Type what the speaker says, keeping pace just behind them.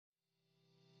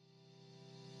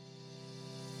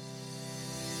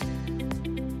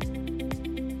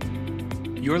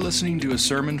You're listening to a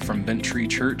sermon from Bent Tree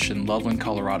Church in Loveland,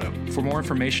 Colorado. For more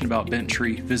information about Bent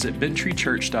Tree, visit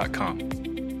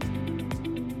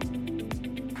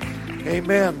benttreechurch.com.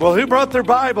 Amen. Well, who brought their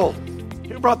Bible?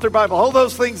 Who brought their Bible? Hold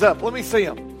those things up. Let me see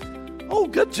them. Oh,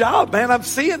 good job, man. I'm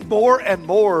seeing more and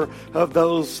more of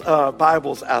those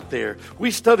Bibles out there.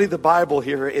 We study the Bible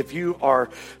here. If you are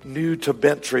new to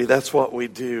Bent Tree, that's what we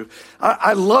do.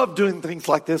 I love doing things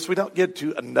like this. We don't get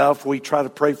to enough. We try to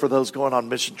pray for those going on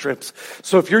mission trips.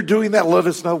 So if you're doing that, let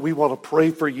us know. We want to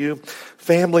pray for you,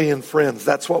 family and friends.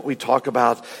 That's what we talk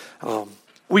about.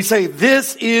 We say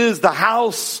this is the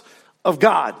house of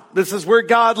God. This is where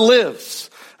God lives.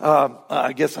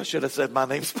 I guess I should have said my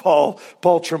name's Paul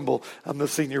Trimble. I'm the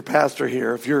senior pastor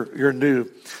here if you're new.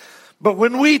 But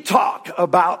when we talk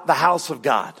about the house of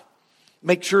God,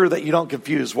 make sure that you don't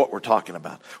confuse what we're talking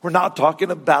about. We're not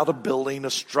talking about a building, a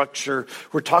structure.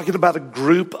 We're talking about a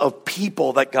group of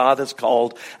people that God has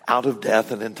called out of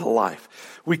death and into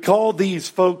life. We call these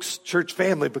folks church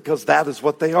family because that is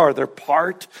what they are. They're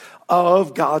part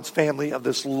of God's family, of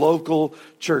this local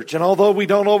church. And although we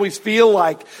don't always feel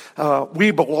like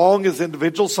we belong as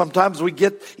individuals, sometimes we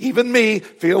get, even me,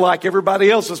 feel like everybody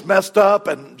else is messed up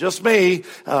and just me,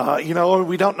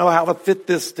 we don't know how to fit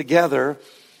this together.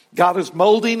 God is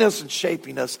molding us and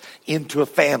shaping us into a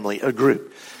family, a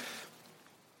group.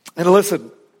 And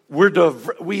listen,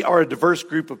 we are a diverse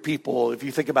group of people. If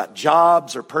you think about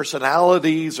jobs or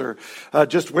personalities or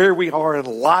just where we are in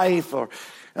life, or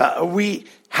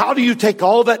how do you take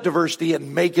all that diversity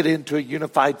and make it into a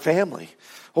unified family?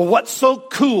 Well, what's so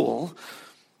cool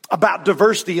about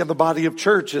diversity in the body of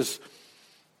church is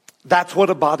that's what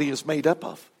a body is made up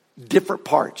of. Different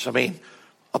parts. I mean,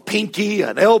 a pinky,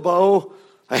 an elbow,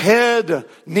 a head,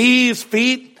 knees,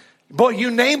 feet. Boy,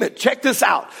 you name it. Check this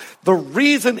out. The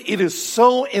reason it is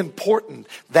so important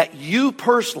that you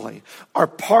personally are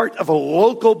part of a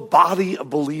local body of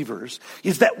believers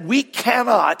is that we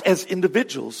cannot, as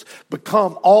individuals,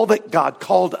 become all that God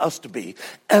called us to be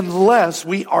unless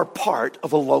we are part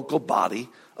of a local body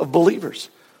of believers.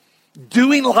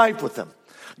 Doing life with them.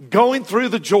 Going through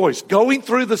the joys, going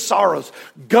through the sorrows,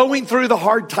 going through the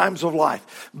hard times of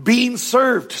life, being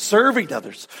served, serving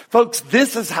others. Folks,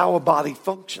 this is how a body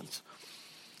functions.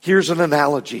 Here's an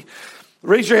analogy.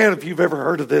 Raise your hand if you've ever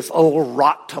heard of this, a little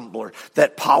rock tumbler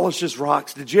that polishes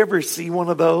rocks. Did you ever see one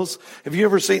of those? Have you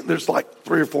ever seen, there's like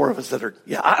 3 or 4 of us that are,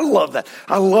 I love that.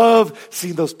 I love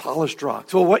seeing those polished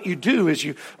rocks. Well, what you do is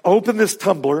you open this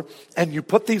tumbler and you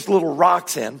put these little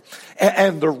rocks in,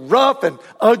 and they're rough and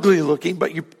ugly looking,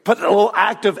 but you put a little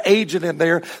active agent in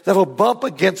there that'll bump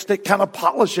against it, kind of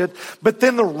polish it. But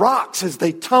then the rocks, as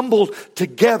they tumble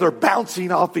together,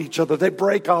 bouncing off each other, they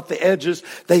break off the edges,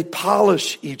 they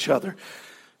polish each other.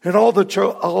 And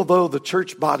although the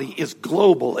church body is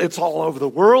global, it's all over the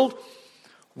world,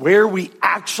 where we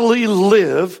actually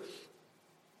live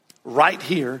right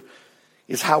here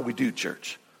is how we do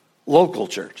church, local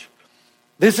church.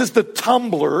 This is the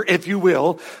tumbler, if you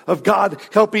will, of God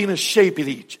helping us shape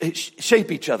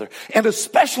each other. And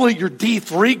especially your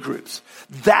D3 groups.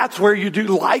 That's where you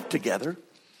do life together.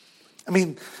 I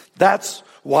mean, that's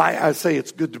why I say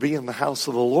it's good to be in the house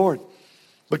of the Lord.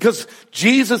 Because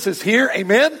Jesus is here,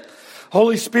 amen?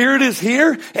 Holy Spirit is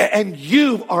here, and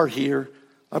you are here.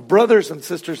 My brothers and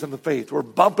sisters in the faith, we're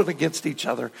bumping against each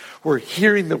other. We're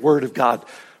hearing the word of God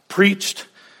preached,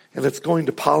 and it's going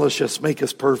to polish us, make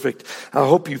us perfect. I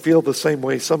hope you feel the same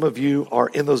way. Some of you are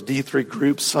in those D3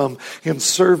 groups, some in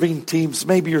serving teams.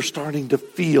 Maybe you're starting to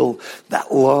feel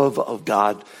that love of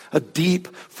God, a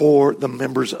deep for the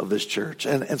members of this church.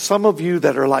 And some of you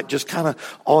that are like just kind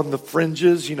of on the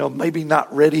fringes, maybe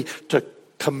not ready to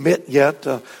commit yet.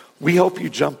 We hope you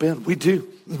jump in. We do.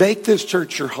 Make this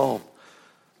church your home.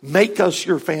 Make us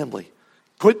your family.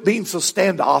 Quit being so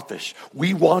standoffish.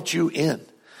 We want you in.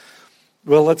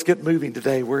 Well, let's get moving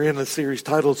today. We're in a series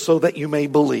titled So That You May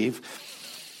Believe.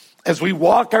 As we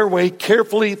walk our way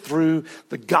carefully through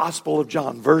the Gospel of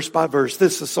John, verse by verse,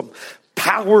 this is some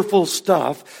powerful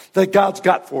stuff that God's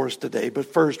got for us today.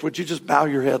 But first, would you just bow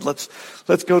your head? Let's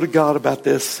go to God about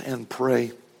this and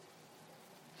pray.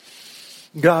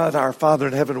 God, our Father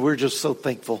in heaven, we're just so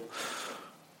thankful.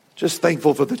 Just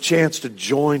thankful for the chance to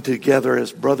join together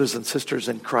as brothers and sisters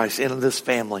in Christ in this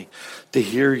family to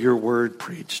hear your word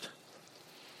preached.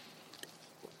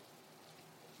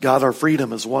 God, our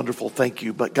freedom is wonderful. Thank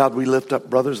you. But God, we lift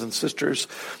up brothers and sisters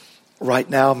right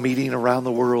now meeting around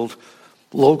the world.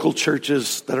 Local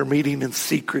churches that are meeting in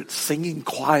secret, singing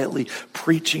quietly,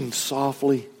 preaching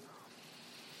softly.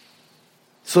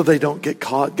 So they don't get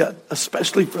caught. God,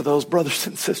 especially for those brothers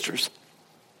and sisters.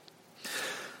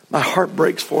 My heart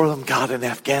breaks for them, God, in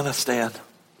Afghanistan.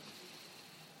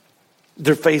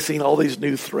 They're facing all these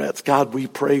new threats. God, we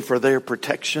pray for their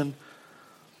protection,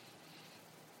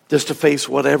 just to face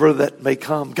whatever that may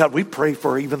come. God, we pray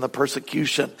for even the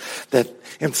persecution, that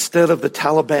instead of the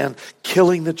Taliban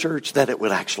killing the church, that it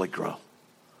would actually grow.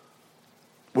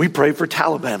 We pray for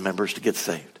Taliban members to get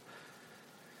saved.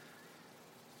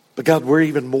 But God, we're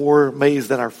even more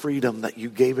amazed at our freedom that you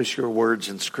gave us your words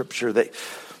in Scripture, that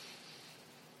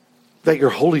your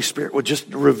Holy Spirit would just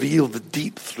reveal the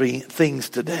deep things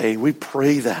today. We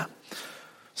pray that.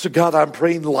 So God, I'm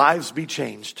praying lives be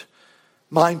changed.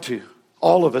 Mine too.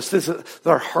 All of us. That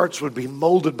our hearts would be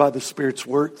molded by the Spirit's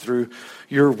work through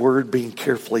your word being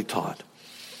carefully taught.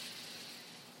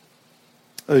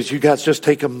 As you guys just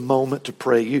take a moment to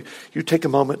pray, you take a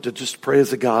moment to just pray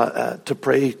as a God, to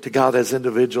pray to God as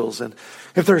individuals. And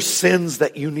if there's sins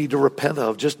that you need to repent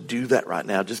of, just do that right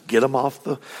now. Just get them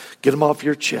off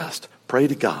your chest. Pray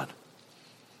to God.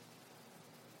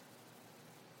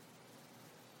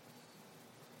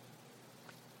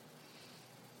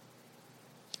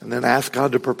 And then ask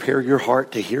God to prepare your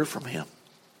heart to hear from Him.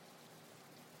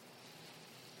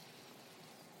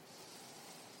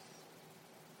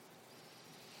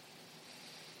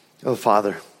 Oh,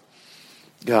 Father,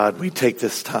 God, we take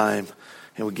this time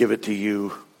and we give it to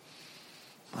you.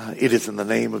 It is in the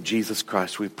name of Jesus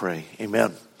Christ we pray.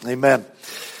 Amen. Amen.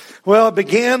 Well, I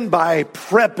began by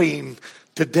prepping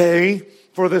today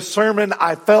for this sermon.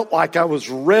 I felt like I was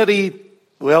ready,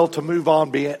 to move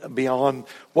on beyond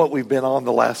what we've been on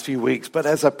the last few weeks. But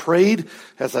as I prayed,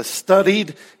 as I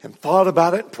studied and thought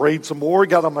about it, prayed some more,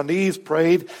 got on my knees,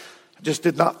 prayed, just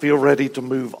did not feel ready to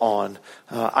move on.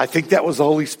 I think that was the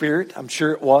Holy Spirit. I'm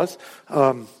sure it was.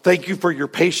 Thank you for your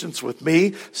patience with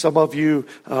me. Some of you,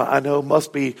 I know,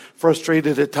 must be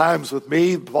frustrated at times with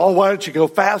me. Paul, why don't you go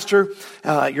faster?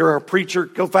 You're a preacher.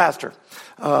 Go faster.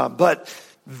 But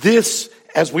this,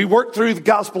 as we work through the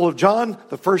Gospel of John,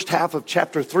 the first half of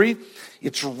chapter 3,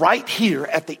 it's right here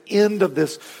at the end of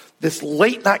this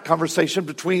late night conversation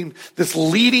between this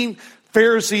leading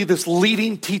Pharisee, this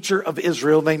leading teacher of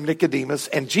Israel named Nicodemus,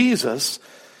 and Jesus.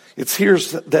 It's here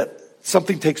that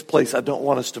something takes place I don't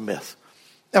want us to miss.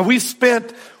 Now, we've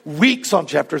spent weeks on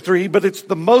chapter 3, but it's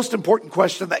the most important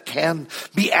question that can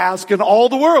be asked in all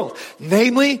the world.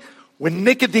 Namely, when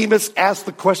Nicodemus asked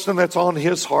the question that's on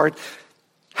his heart,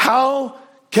 how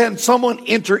can someone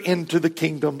enter into the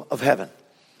kingdom of heaven?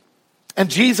 And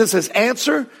Jesus'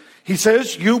 answer, he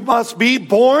says, you must be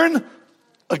born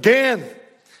again.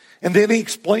 And then he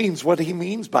explains what he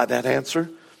means by that answer.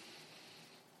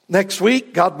 Next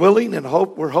week, God willing, and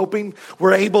we're hoping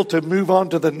we're able to move on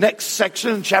to the next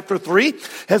section in chapter 3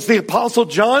 as the Apostle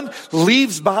John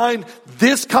leaves behind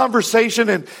this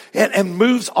conversation and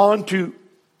moves on to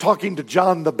talking to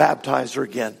John the Baptizer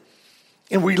again.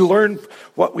 And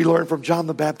what we learn from John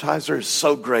the Baptizer is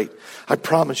so great, I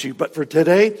promise you. But for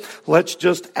today, let's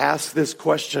just ask this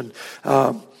question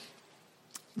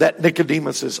that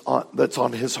Nicodemus that's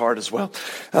on his heart as well.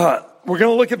 We're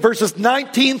going to look at verses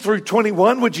 19 through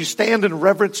 21. Would you stand in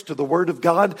reverence to the Word of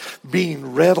God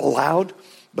being read aloud?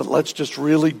 But let's just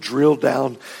really drill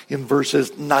down in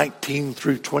verses 19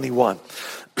 through 21.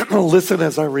 Listen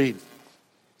as I read.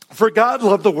 For God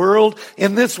loved the world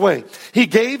in this way. He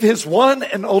gave His one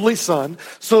and only Son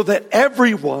so that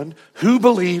everyone who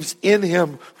believes in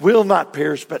Him will not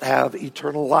perish but have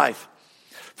eternal life.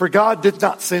 For God did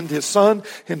not send His Son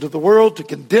into the world to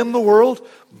condemn the world,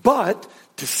 but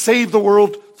to save the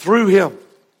world through Him.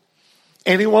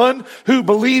 Anyone who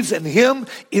believes in Him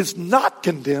is not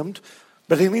condemned,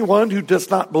 but anyone who does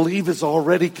not believe is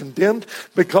already condemned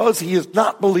because he has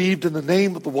not believed in the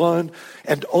name of the one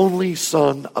and only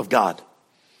Son of God.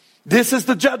 This is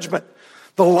the judgment.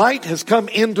 The light has come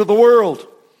into the world,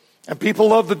 and people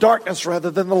love the darkness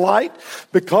rather than the light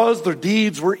because their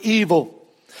deeds were evil.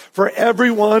 For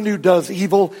everyone who does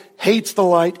evil hates the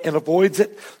light and avoids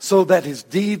it so that his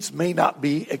deeds may not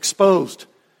be exposed.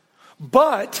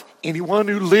 But anyone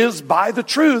who lives by the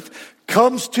truth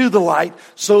comes to the light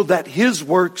so that his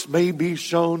works may be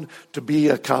shown to be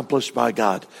accomplished by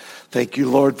God. Thank you,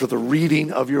 Lord, for the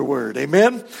reading of your word.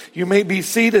 Amen. You may be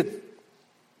seated.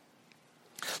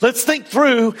 Let's think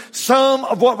through some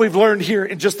of what we've learned here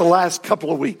in just the last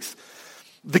couple of weeks.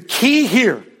 The key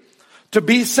here to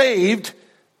be saved,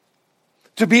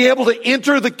 to be able to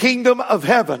enter the kingdom of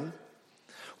heaven,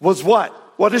 was what?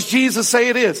 What does Jesus say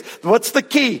it is? What's the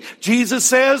key? Jesus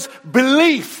says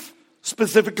belief.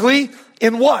 Specifically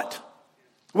in what?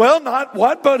 Well, not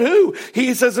what, but who.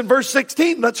 He says in verse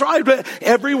 16, that's right, but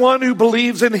everyone who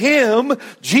believes in Him,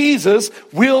 Jesus,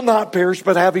 will not perish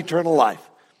but have eternal life.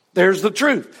 There's the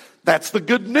truth. That's the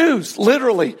good news,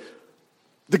 literally.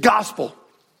 The gospel.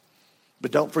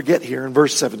 But don't forget here in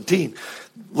verse 17,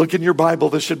 look in your Bible,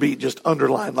 this should be just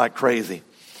underlined like crazy.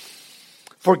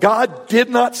 For God did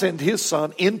not send his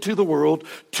Son into the world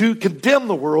to condemn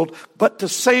the world, but to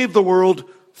save the world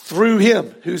through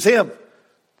him. Who's him?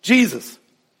 Jesus.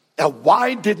 Now,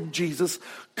 why didn't Jesus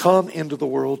come into the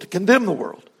world to condemn the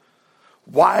world?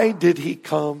 Why did he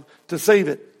come to save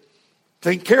it?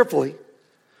 Think carefully.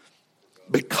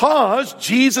 Because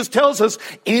Jesus tells us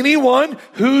anyone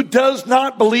who does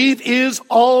not believe is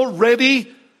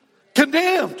already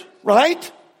condemned,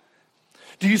 right?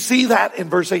 Do you see that in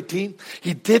verse 18?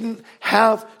 He didn't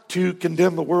have to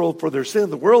condemn the world for their sin.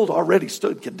 The world already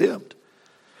stood condemned.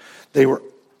 They were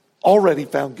already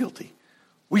found guilty.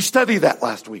 We studied that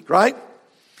last week, right?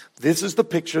 This is the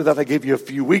picture that I gave you a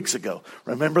few weeks ago.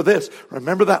 Remember this.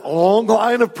 Remember that long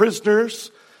line of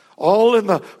prisoners, all in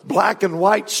the black and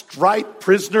white striped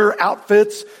prisoner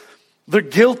outfits. They're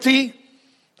guilty.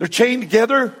 They're chained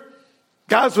together.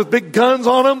 Guys with big guns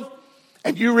on them.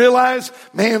 And you realize,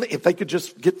 man, if they could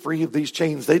just get free of these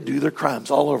chains, they'd do their crimes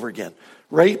all over again.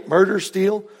 Rape, murder,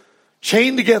 steal,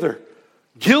 chained together.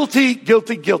 Guilty,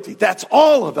 guilty, guilty. That's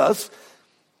all of us.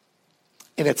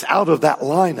 And it's out of that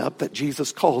lineup that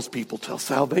Jesus calls people to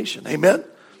salvation. Amen?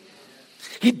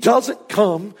 He doesn't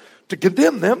come to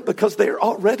condemn them because they are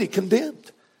already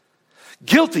condemned.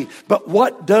 Guilty. But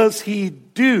what does he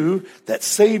do that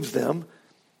saves them?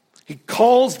 He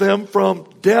calls them from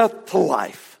death to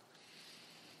life.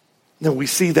 Now we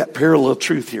see that parallel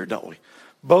truth here, don't we?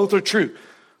 Both are true.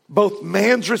 Both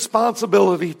man's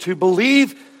responsibility to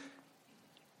believe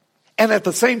and at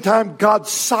the same time God's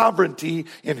sovereignty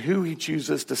in who he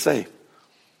chooses to save.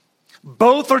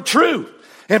 Both are true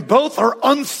and both are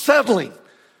unsettling.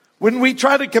 When we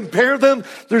try to compare them,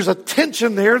 there's a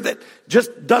tension there that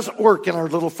just doesn't work in our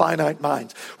little finite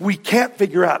minds. We can't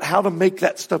figure out how to make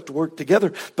that stuff to work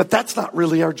together, but that's not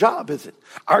really our job, is it?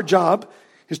 Our job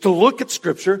is to look at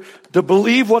Scripture, to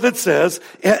believe what it says,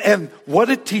 and what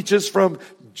it teaches from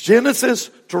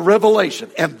Genesis to Revelation.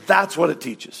 And that's what it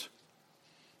teaches.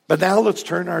 But now let's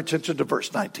turn our attention to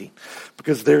verse 19,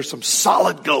 because there's some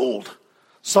solid gold.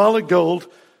 Solid gold,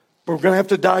 but we're going to have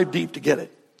to dive deep to get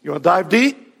it. You want to dive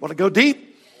deep? Want to go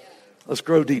deep? Let's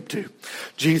grow deep too.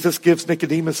 Jesus gives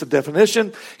Nicodemus a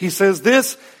definition. He says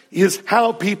this is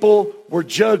how people were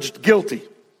judged guilty.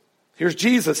 Here's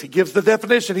Jesus. He gives the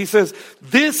definition. He says,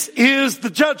 this is the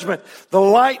judgment. The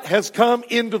light has come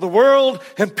into the world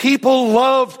and people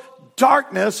loved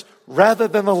darkness rather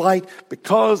than the light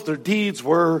because their deeds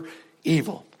were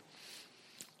evil.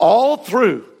 All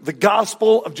through the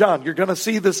Gospel of John, you're going to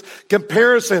see this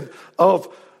comparison of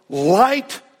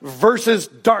light versus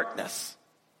darkness.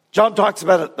 John talks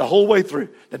about it the whole way through.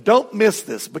 Now don't miss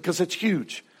this because it's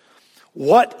huge.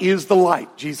 What is the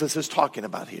light Jesus is talking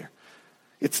about here?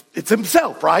 It's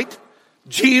himself, right?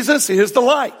 Jesus is the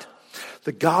light.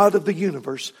 The God of the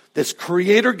universe, this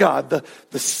creator God,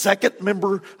 the second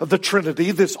member of the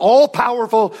Trinity, this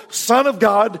all-powerful Son of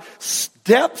God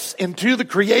steps into the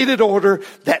created order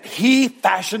that he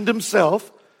fashioned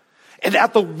himself. And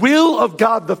at the will of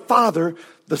God the Father,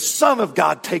 the Son of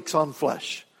God takes on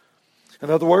flesh.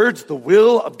 In other words, the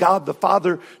will of God the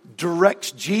Father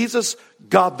directs Jesus,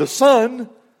 God the Son,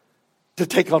 to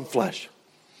take on flesh.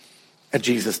 And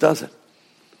Jesus doesn't.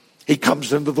 He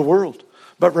comes into the world.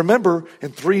 But remember,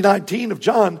 in 3:19 of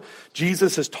John,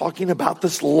 Jesus is talking about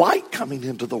this light coming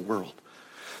into the world.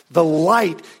 The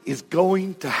light is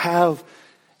going to have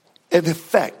an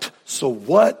effect. So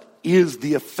what is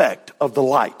the effect of the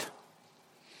light?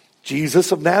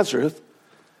 Jesus of Nazareth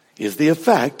is the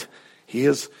effect. He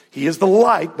is the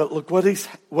light, but look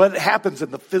what happens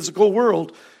in the physical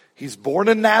world. He's born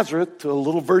in Nazareth to a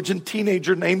little virgin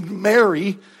teenager named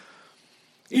Mary.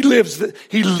 He leaves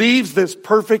this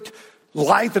perfect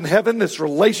life in heaven, this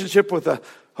relationship with a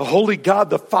holy God,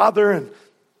 the Father, and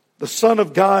the Son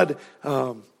of God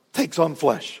takes on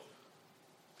flesh.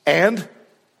 And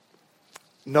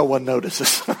no one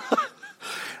notices.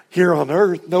 Here on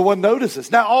earth, no one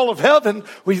notices. Now, all of heaven,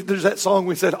 there's that song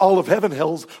we said, all of heaven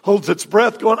holds its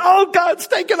breath going, oh, God's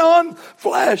taking on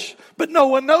flesh. But no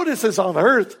one notices on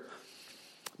earth.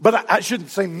 But I shouldn't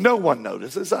say no one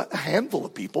notices. A handful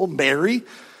of people, Mary,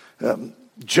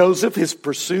 Joseph, his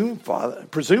presumed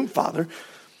father,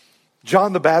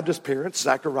 John the Baptist's parents,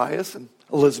 Zacharias and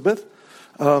Elizabeth,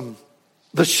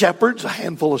 the shepherds, a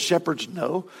handful of shepherds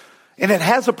know. And it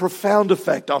has a profound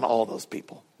effect on all those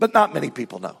people. But not many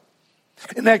people know.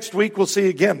 And next week we'll see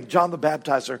again John the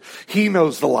Baptizer. He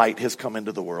knows the light has come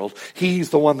into the world.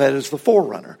 He's the one that is the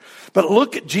forerunner. But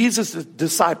look at Jesus'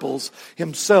 disciples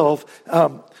himself.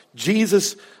 He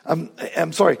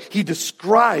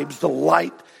describes the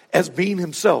light as being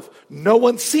himself. No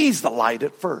one sees the light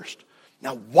at first.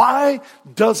 Now, why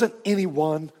doesn't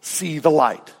anyone see the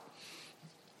light?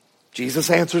 Jesus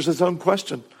answers his own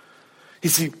question. You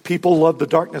see, people love the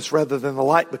darkness rather than the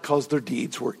light because their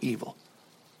deeds were evil.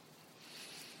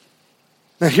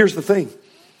 Now, here's the thing.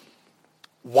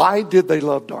 Why did they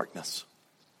love darkness?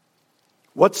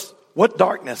 What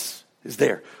darkness is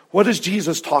there? What is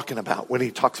Jesus talking about when he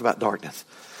talks about darkness?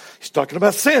 He's talking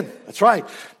about sin. That's right.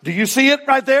 Do you see it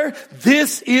right there?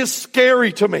 This is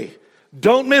scary to me.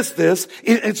 Don't miss this.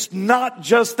 It's not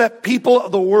just that people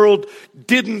of the world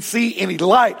didn't see any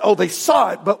light. Oh, they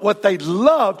saw it, but what they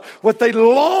loved, what they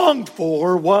longed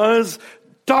for was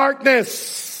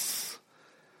darkness.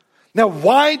 Now,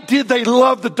 why did they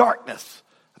love the darkness?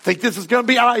 I think this is going to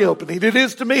be eye-opening. It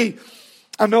is to me.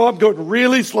 I know I'm going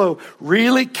really slow,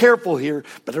 really careful here,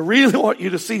 but I really want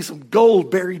you to see some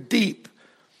gold buried deep.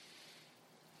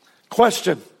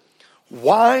 Question.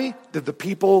 Why did the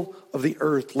people of the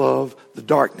earth love the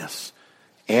darkness?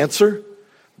 Answer,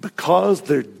 because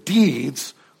their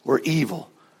deeds were evil.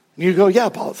 And you go, yeah,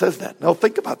 Paul, it says that. No,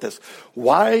 think about this.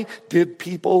 Why did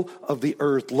people of the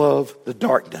earth love the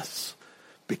darkness?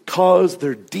 Because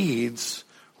their deeds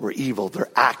were evil. Their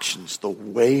actions, the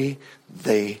way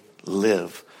they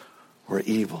live, were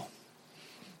evil.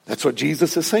 That's what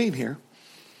Jesus is saying here.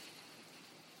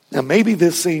 Now, maybe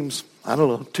this seems, I don't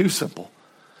know, too simple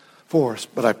for us,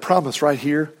 but I promise right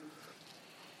here,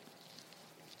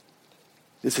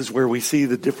 this is where we see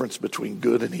the difference between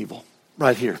good and evil.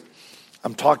 Right here.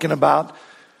 I'm talking about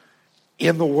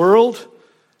in the world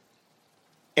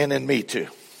and in me too.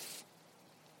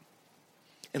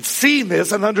 And seeing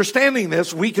this and understanding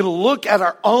this, we can look at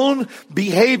our own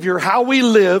behavior, how we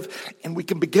live, and we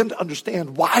can begin to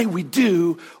understand why we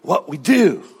do what we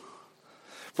do.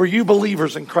 For you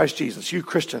believers in Christ Jesus, you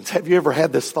Christians, have you ever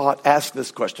had this thought? Ask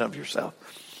this question of yourself.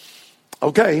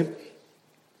 Okay,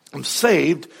 I'm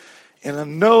saved and I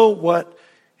know what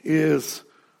is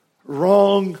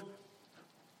wrong.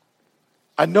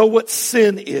 I know what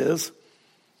sin is,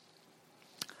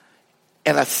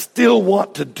 and I still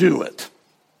want to do it.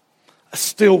 I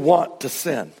still want to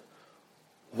sin.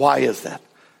 Why is that?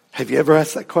 Have you ever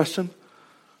asked that question?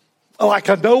 Like,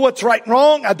 I know what's right and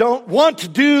wrong. I don't want to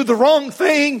do the wrong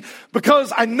thing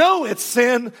because I know it's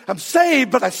sin. I'm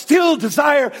saved, but I still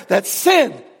desire that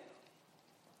sin.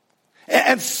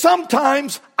 And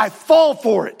sometimes I fall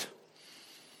for it.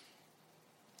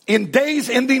 In days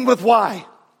ending with Y.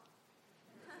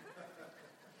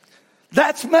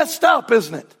 That's messed up,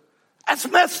 isn't it? That's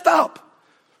messed up.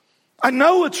 I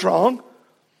know it's wrong.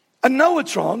 I know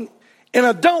it's wrong. And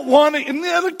I don't want it, and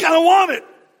I kind of want it.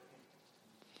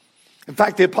 In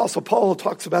fact, the Apostle Paul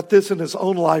talks about this in his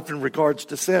own life in regards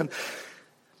to sin.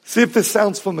 See if this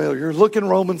sounds familiar. Look in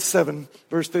Romans 7,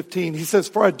 verse 15. He says,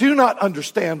 "For I do not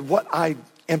understand what I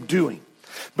am doing,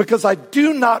 because I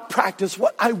do not practice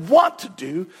what I want to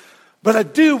do, but I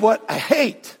do what I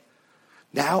hate.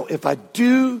 Now, if I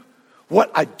do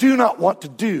what I do not want to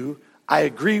do, I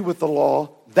agree with the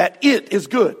law that it is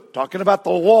good." Talking about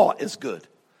the law is good.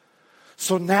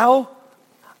 So now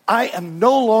I am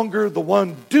no longer the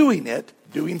one doing it,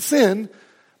 doing sin,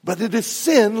 but it is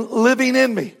sin living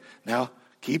in me. Now,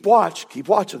 keep watch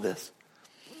of this.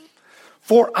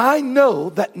 "For I know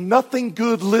that nothing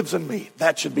good lives in me."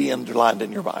 That should be underlined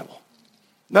in your Bible.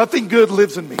 Nothing good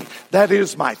lives in me. That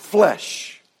is my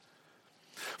flesh.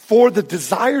 "For the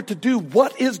desire to do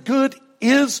what is good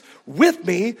is with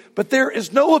me, but there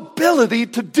is no ability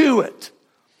to do it.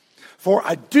 For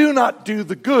I do not do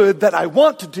the good that I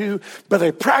want to do, but I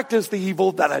practice the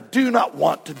evil that I do not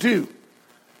want to do.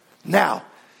 Now,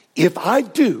 if I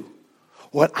do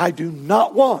what I do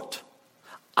not want,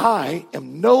 I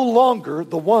am no longer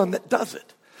the one that does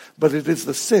it, but it is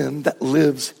the sin that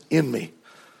lives in me."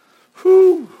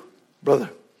 Whew, brother,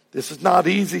 this is not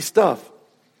easy stuff.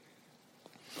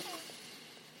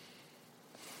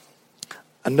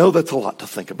 I know that's a lot to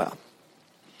think about.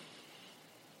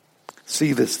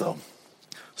 See this though.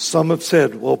 Some have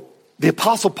said, well, the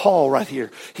Apostle Paul right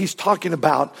here, he's talking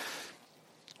about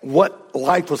what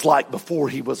life was like before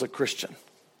he was a Christian.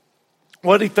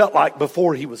 What he felt like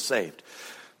before he was saved.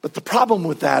 But the problem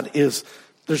with that is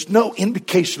there's no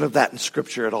indication of that in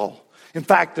Scripture at all. In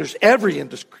fact, there's every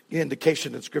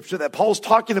indication in Scripture that Paul's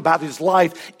talking about his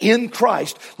life in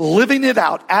Christ, living it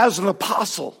out as an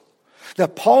apostle.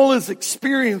 That Paul is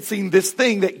experiencing this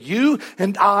thing that you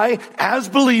and I, as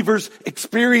believers,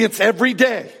 experience every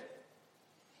day.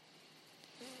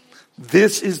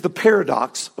 This is the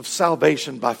paradox of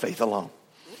salvation by faith alone.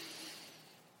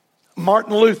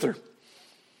 Martin Luther,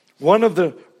 one of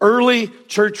the early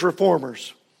church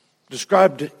reformers,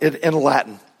 described it in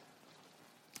Latin.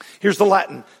 Here's the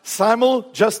Latin.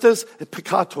 Simul justus et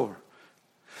peccator.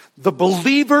 The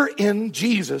believer in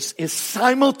Jesus is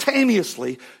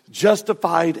simultaneously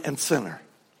justified and sinner.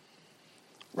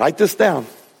 Write this down.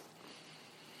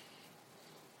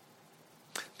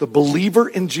 The believer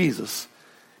in Jesus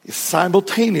is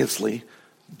simultaneously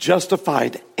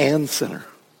justified and sinner.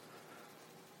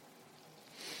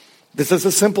 This is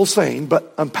a simple saying,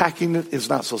 but unpacking it is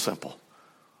not so simple.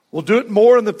 We'll do it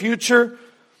more in the future.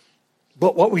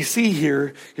 But what we see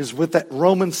here is with that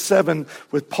Romans 7,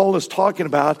 what Paul is talking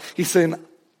about, he's saying,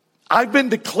 I've been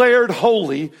declared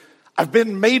holy. I've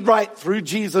been made right through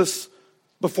Jesus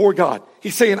before God.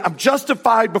 He's saying, I'm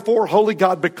justified before holy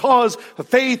God because of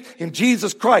faith in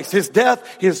Jesus Christ. His death,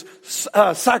 his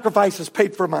sacrifice has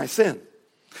paid for my sin.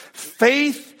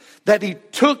 Faith that he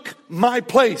took my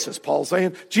place, as Paul's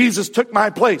saying. Jesus took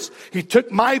my place. He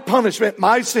took my punishment,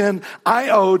 my sin I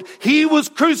owed. He was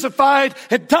crucified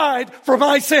and died for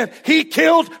my sin. He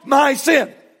killed my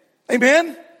sin.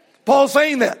 Amen? Paul's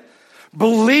saying that.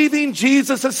 Believing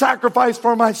Jesus has sacrificed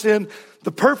for my sin,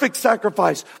 the perfect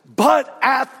sacrifice. But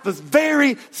at the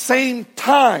very same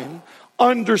time,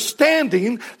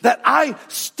 understanding that I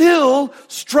still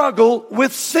struggle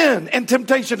with sin and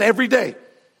temptation every day.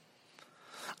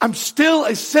 I'm still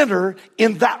a sinner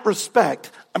in that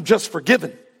respect. I'm just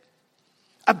forgiven.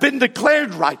 I've been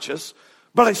declared righteous,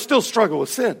 but I still struggle with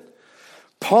sin.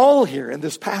 Paul here in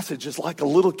this passage is like a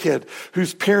little kid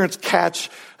whose parents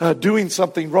catch doing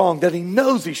something wrong that he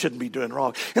knows he shouldn't be doing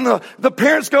wrong. And the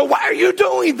parents go, why are you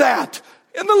doing that?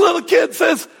 And the little kid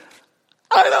says,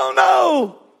 I don't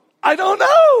know. I don't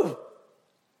know.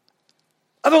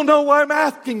 I don't know why I'm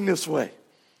acting this way.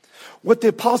 What the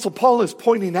Apostle Paul is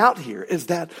pointing out here is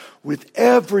that with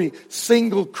every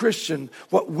single Christian,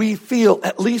 what we feel,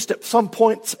 at least at some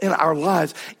points in our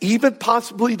lives, even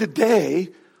possibly today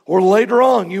or later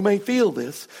on, you may feel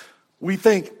this. We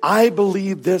think, I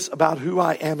believe this about who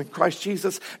I am in Christ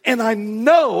Jesus, and I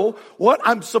know what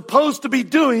I'm supposed to be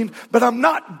doing, but I'm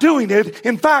not doing it.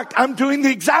 In fact, I'm doing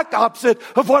the exact opposite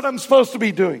of what I'm supposed to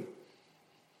be doing.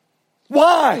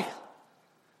 Why?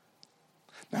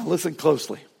 Now listen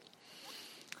closely.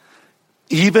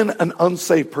 Even an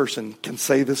unsaved person can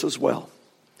say this as well.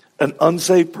 An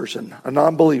unsaved person, a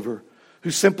non-believer,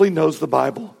 who simply knows the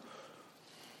Bible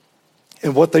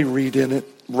and what they read in it,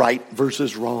 right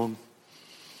versus wrong.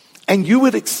 And you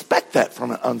would expect that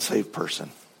from an unsaved person.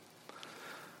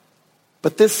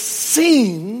 But this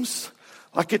seems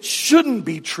like it shouldn't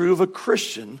be true of a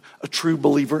Christian, a true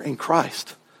believer in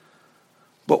Christ.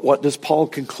 But what does Paul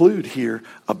conclude here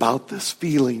about this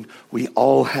feeling we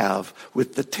all have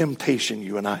with the temptation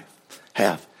you and I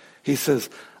have? He says,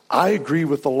 I agree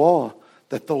with the law,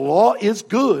 that the law is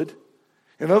good.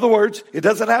 In other words, it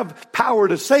doesn't have power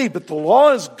to save, but the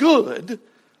law is good.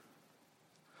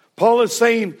 Paul is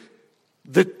saying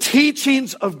the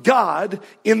teachings of God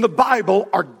in the Bible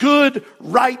are good,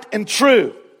 right, and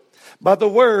true. By the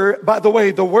way,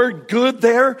 the word good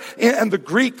there and the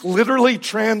Greek literally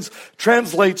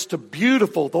translates to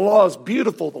beautiful. The law is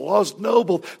beautiful. The law is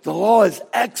noble. The law is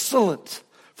excellent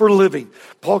for living.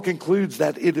 Paul concludes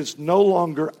that it is no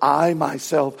longer I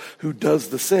myself who does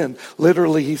the sin.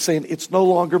 Literally, he's saying it's no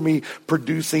longer me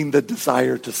producing the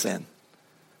desire to sin,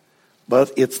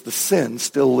 but it's the sin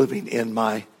still living in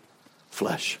my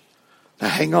flesh. Now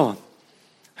hang on.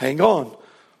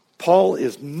 Paul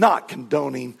is not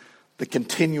condoning the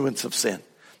continuance of sin.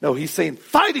 No, he's saying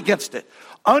fight against it.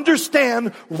 Understand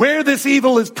where this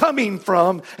evil is coming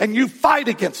from and you fight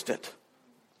against it.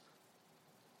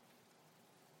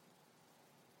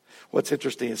 What's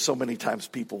interesting is so many times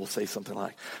people will say something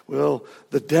like, well,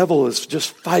 the devil is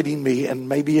just fighting me, and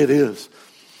maybe it is.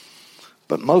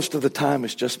 But most of the time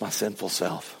it's just my sinful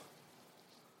self.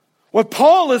 What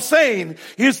Paul is saying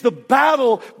is the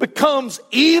battle becomes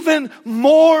even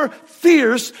more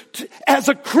fierce as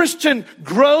a Christian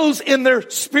grows in their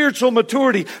spiritual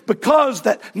maturity, because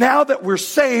that now that we're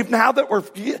saved, now that we're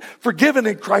forgiven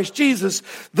in Christ Jesus,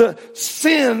 the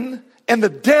sin and the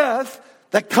death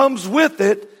that comes with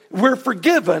it, we're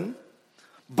forgiven.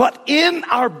 But in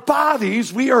our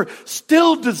bodies, we are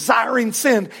still desiring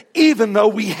sin, even though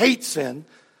we hate sin.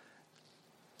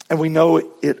 And we know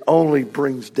it only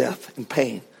brings death and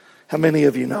pain. How many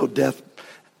of you know death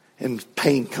and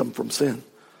pain come from sin?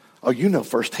 Oh, you know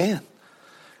firsthand.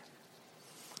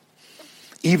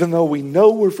 even though we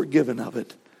know we're forgiven of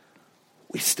it,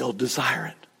 we still desire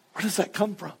it. Where does that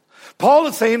come from? Paul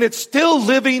is saying it's still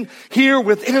living here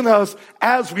within us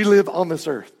as we live on this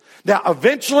earth. Now,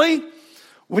 eventually,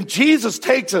 when Jesus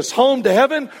takes us home to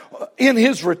heaven in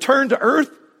his return to earth,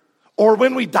 or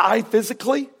when we die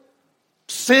physically,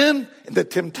 sin and the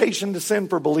temptation to sin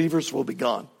for believers will be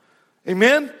gone.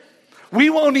 Amen? We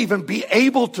won't even be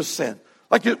able to sin.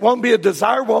 Like it won't be a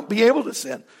desire, won't be able to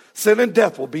sin. Sin and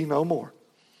death will be no more.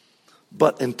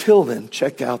 But until then,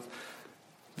 check out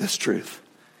this truth.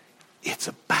 It's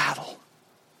a battle.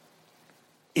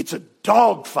 It's a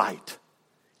dogfight.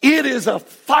 It is a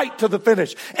fight to the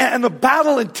finish. And the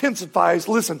battle intensifies,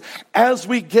 listen, as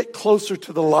we get closer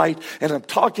to the light. And I'm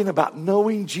talking about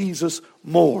knowing Jesus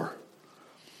more.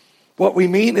 What we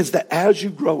mean is that as you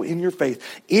grow in your faith,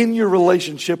 in your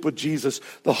relationship with Jesus,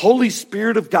 the Holy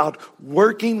Spirit of God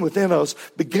working within us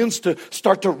begins to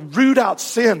start to root out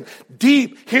sin,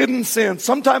 deep, hidden sin.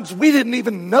 Sometimes we didn't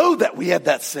even know that we had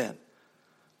that sin.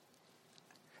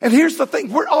 And here's the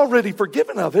thing, we're already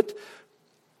forgiven of it.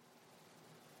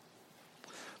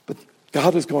 But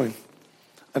God is going,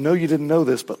 I know you didn't know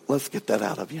this, but let's get that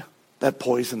out of you. That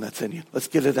poison that's in you. Let's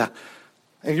get it out.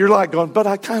 And you're like going, but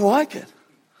I kind of like it.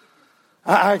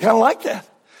 I kind of like that.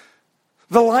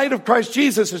 The light of Christ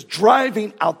Jesus is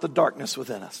driving out the darkness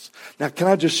within us. Now, can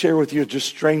I just share with you a just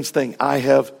strange thing I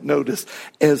have noticed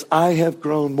as I have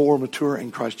grown more mature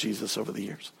in Christ Jesus over the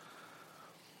years?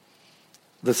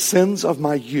 The sins of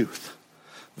my youth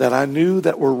that I knew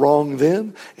that were wrong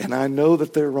then, and I know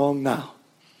that they're wrong now.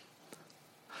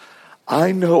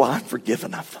 I know I'm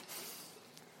forgiven of them.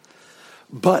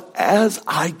 But as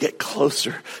I get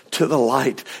closer to the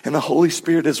light and the Holy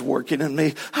Spirit is working in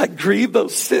me, I grieve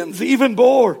those sins even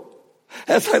more.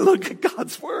 As I look at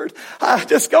God's Word, I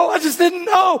just didn't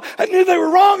know. I knew they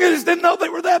were wrong. I just didn't know they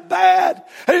were that bad.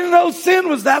 I didn't know sin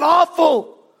was that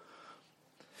awful.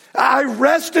 I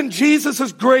rest in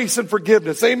Jesus' grace and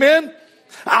forgiveness. Amen?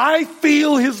 I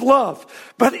feel his love,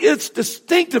 but it's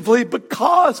distinctively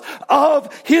because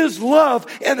of his love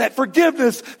and that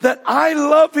forgiveness that I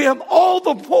love him all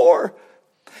the more.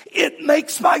 It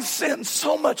makes my sin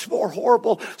so much more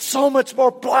horrible, so much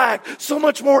more black, so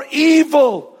much more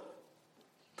evil.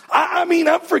 I mean,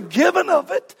 I'm forgiven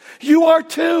of it. You are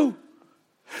too.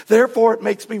 Therefore, it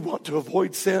makes me want to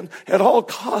avoid sin at all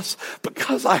costs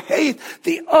because I hate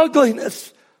the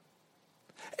ugliness.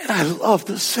 And I love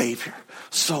the Savior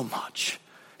so much.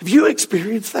 Have you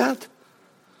experienced that?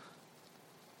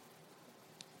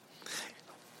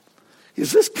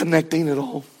 Is this connecting at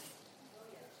all?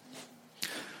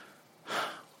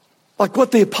 Like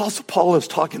what the Apostle Paul is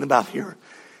talking about here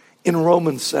in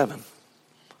Romans 7.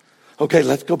 Okay,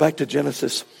 let's go back to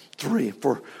Genesis 3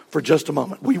 for just a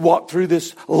moment. We walked through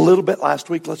this a little bit last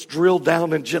week. Let's drill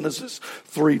down in Genesis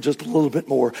 3 just a little bit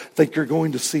more. I think you're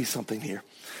going to see something here.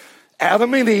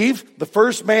 Adam and Eve, the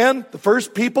first man, the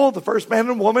first people, the first man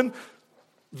and woman,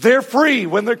 they're free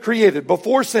when they're created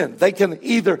before sin. They can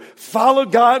either follow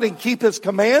God and keep his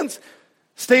commands,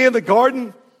 stay in the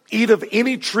garden, eat of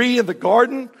any tree in the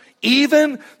garden,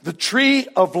 even the tree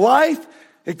of life,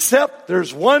 except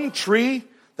there's one tree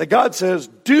that God says,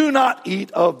 do not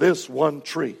eat of this one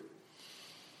tree.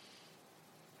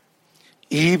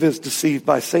 Eve is deceived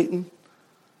by Satan,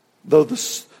 through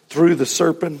the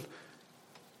serpent,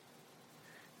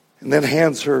 and then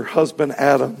hands her husband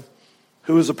Adam,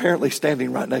 who is apparently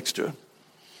standing right next to him,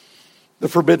 the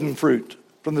forbidden fruit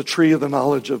from the tree of the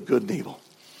knowledge of good and evil.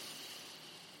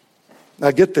 Now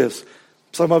get this.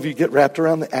 Some of you get wrapped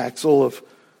around the axle of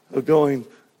going,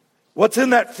 what's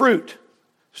in that fruit?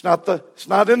 It's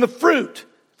not in the fruit.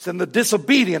 It's in the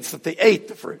disobedience that they ate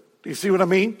the fruit. Do you see what I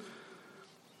mean?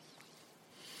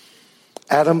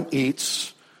 Adam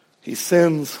eats, he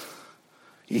sins,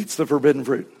 he eats the forbidden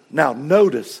fruit. Now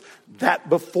notice that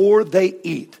before they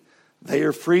eat, they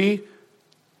are free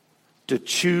to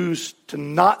choose to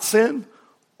not sin,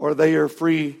 or they are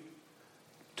free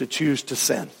to choose to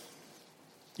sin.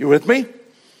 You with me?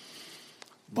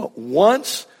 But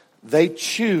once they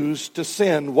choose to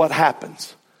sin, what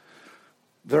happens?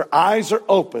 Their eyes are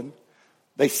open.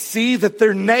 They see that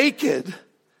they're naked.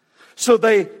 So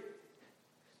they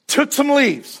took some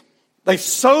leaves. They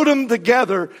sewed them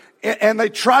together and they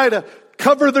try to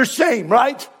cover their shame,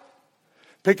 right?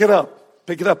 Pick it up.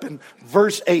 Pick it up in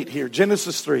verse 8 here,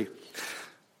 Genesis 3.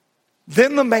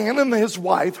 Then the man and his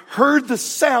wife heard the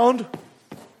sound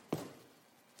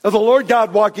of the Lord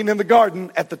God walking in the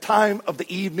garden at the time of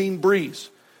the evening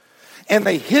breeze. And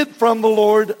they hid from the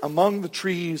Lord among the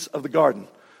trees of the garden.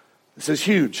 This is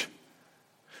huge.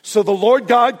 So the Lord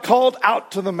God called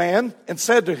out to the man and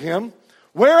said to him,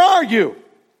 where are you?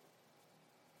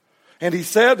 And he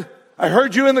said, I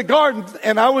heard you in the garden,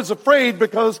 and I was afraid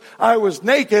because I was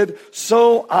naked,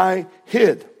 so I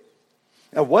hid.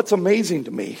 Now, what's amazing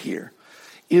to me here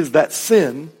is that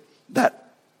sin,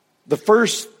 that the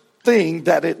first thing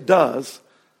that it does,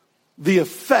 the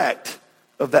effect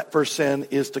of that first sin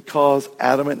is to cause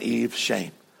Adam and Eve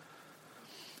shame.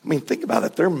 I mean, think about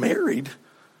it. They're married,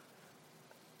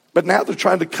 but now they're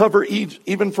trying to cover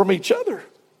even from each other.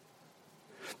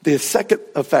 The second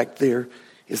effect there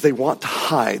is they want to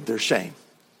hide their shame.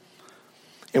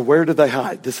 And where do they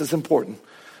hide? This is important.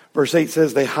 Verse 8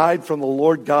 says, they hide from the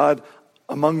Lord God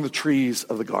among the trees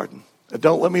of the garden. Now,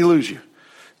 don't let me lose you.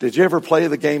 Did you ever play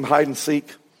the game hide and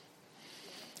seek?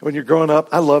 When you're growing up,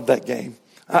 I loved that game.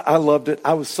 I loved it.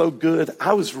 I was so good.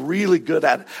 I was really good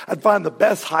at it. I'd find the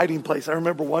best hiding place. I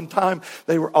remember one time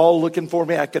they were all looking for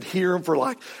me. I could hear them for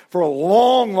a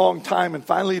long, long time. And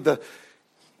finally there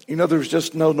was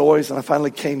just no noise. And I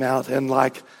finally came out and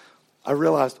I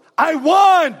realized I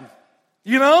won.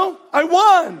 I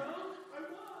won.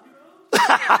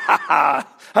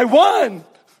 I won.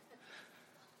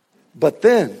 But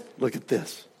then, look at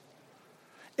this.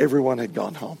 Everyone had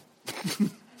gone home.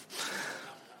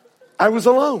 I was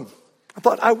alone. I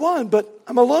thought I won, but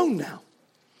I'm alone now.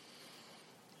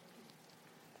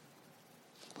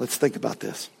 Let's think about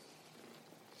this.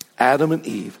 Adam and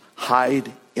Eve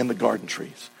hide in the garden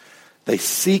trees. They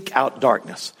seek out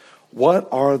darkness. What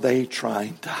are they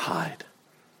trying to hide?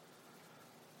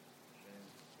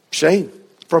 Shame.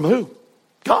 From who?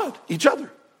 God, each other.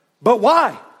 But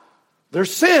why? Their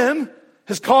sin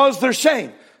has caused their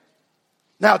shame.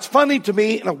 Now, it's funny to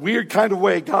me in a weird kind of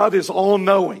way. God is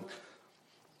all-knowing.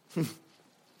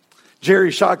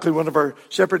 Jerry Shockley, one of our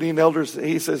shepherding elders,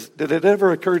 he says, did it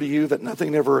ever occur to you that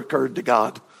nothing ever occurred to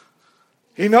God?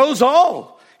 He knows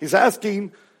all. He's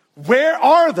asking, where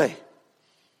are they?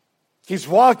 He's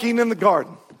walking in the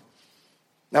garden.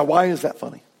 Now, why is that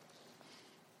funny?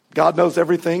 God knows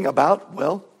everything about,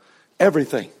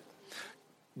 everything.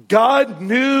 God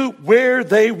knew where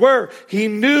they were. He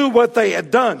knew what they had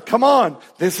done. Come on,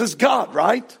 this is God,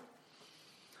 right?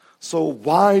 So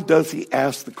why does he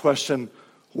ask the question,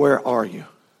 where are you?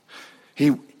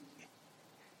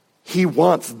 He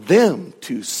wants them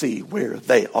to see where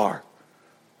they are.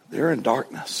 They're in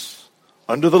darkness,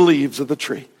 under the leaves of the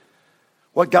tree.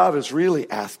 What God is really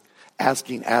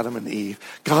asking Adam and Eve,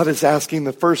 God is asking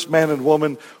the first man and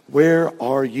woman, where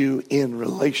are you in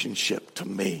relationship to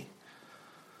me?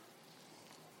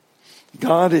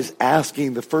 God is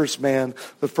asking the first man,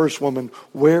 the first woman,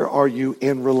 where are you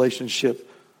in relationship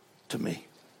to me?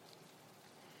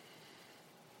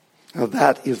 Now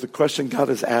that is the question God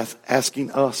is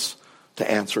asking us to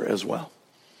answer as well.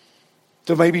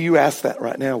 So maybe you ask that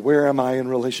right now. Where am I in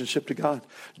relationship to God?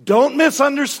 Don't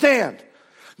misunderstand.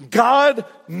 God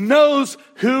knows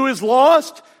who is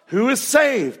lost, who is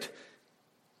saved.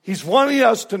 He's wanting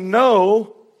us to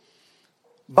know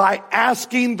by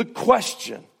asking the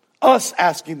question. Us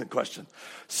asking the question.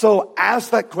 So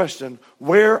ask that question,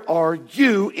 where are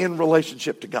you in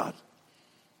relationship to God?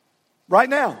 Right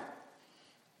now.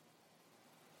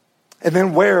 And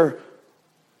then where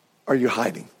are you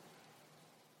hiding?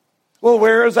 Well,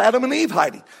 where is Adam and Eve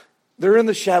hiding? They're in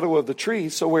the shadow of the tree,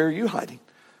 so where are you hiding?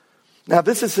 Now,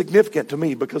 this is significant to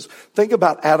me because think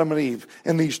about Adam and Eve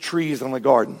and these trees in the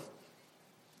garden.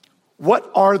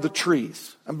 What are the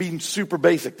trees? I'm being super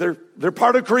basic. They're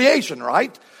part of creation,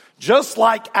 right? Just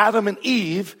like Adam and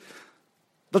Eve,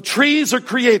 the trees are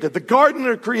created. The garden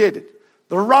are created.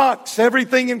 The rocks,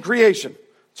 everything in creation.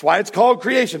 That's why it's called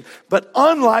creation. But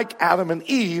unlike Adam and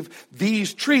Eve,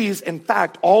 these trees, in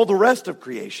fact, all the rest of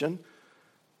creation,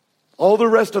 all the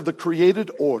rest of the created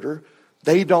order,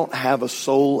 they don't have a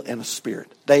soul and a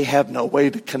spirit. They have no way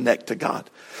to connect to God.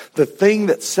 The thing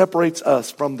that separates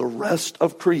us from the rest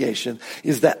of creation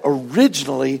is that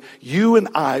originally you and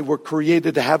I were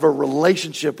created to have a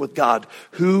relationship with God,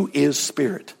 who is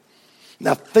spirit.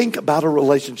 Now think about a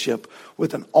relationship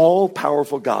with an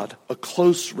all-powerful God, a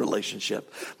close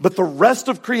relationship. But the rest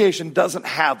of creation doesn't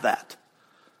have that.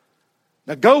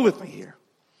 Now go with me here.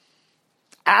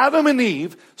 Adam and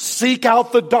Eve seek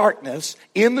out the darkness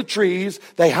in the trees.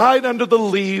 They hide under the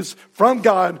leaves from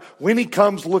God when he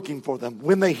comes looking for them,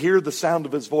 when they hear the sound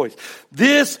of his voice.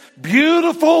 This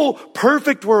beautiful,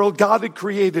 perfect world God had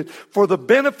created for the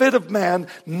benefit of man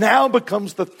now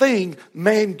becomes the thing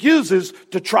man uses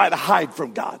to try to hide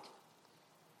from God.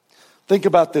 Think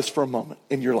about this for a moment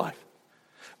in your life.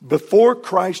 Before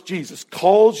Christ Jesus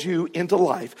calls you into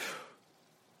life,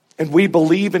 and we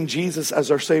believe in Jesus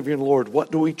as our Savior and Lord,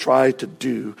 what do we try to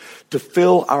do to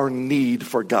fill our need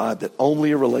for God that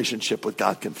only a relationship with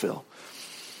God can fill?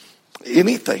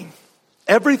 Anything,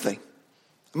 everything.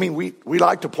 I mean, we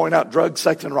like to point out drugs,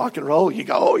 sex, and rock and roll. You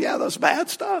go, oh yeah, that's bad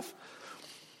stuff.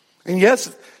 And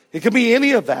yes, it can be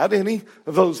any of that, any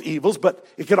of those evils, but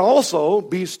it can also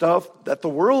be stuff that the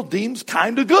world deems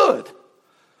kind of good.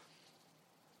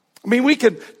 I mean, we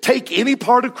can take any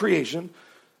part of creation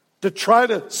to try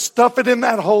to stuff it in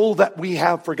that hole that we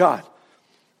have for God.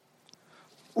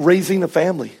 Raising a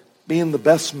family, being the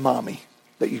best mommy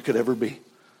that you could ever be.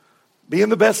 Being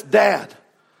the best dad.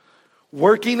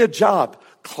 Working a job,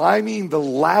 climbing the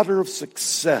ladder of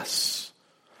success.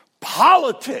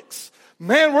 Politics.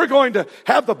 Man, we're going to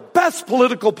have the best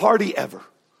political party ever.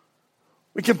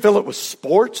 We can fill it with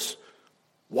sports,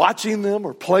 watching them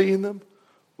or playing them.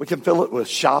 We can fill it with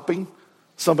shopping.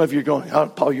 Some of you are going, oh,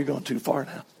 Paul, you're going too far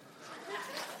now.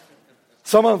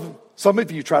 Some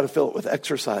of you try to fill it with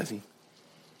exercising.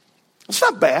 It's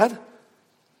not bad,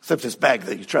 except it's bad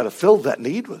that you try to fill that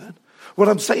need with it. What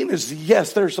I'm saying is,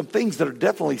 yes, there are some things that are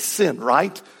definitely sin,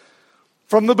 right?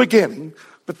 From the beginning.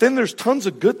 But then there's tons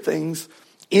of good things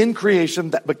in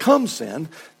creation that become sin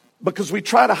because we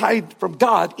try to hide from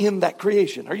God in that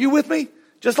creation. Are you with me?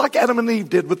 Just like Adam and Eve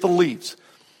did with the leaves.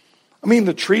 I mean,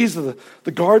 the trees of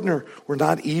the garden were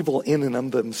not evil in and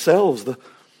of themselves.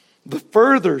 The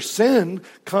further sin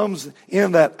comes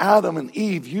in that Adam and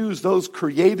Eve used those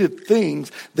created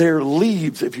things, their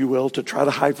leaves, if you will, to try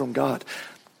to hide from God.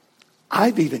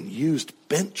 I've even used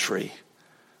Bent Tree.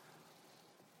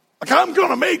 Like, I'm going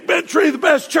to make Bent Tree the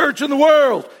best church in the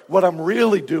world. What I'm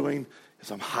really doing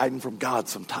is I'm hiding from God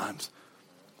sometimes.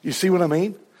 You see what I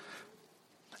mean?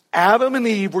 Adam and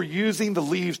Eve were using the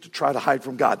leaves to try to hide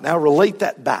from God. Now relate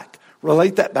that back.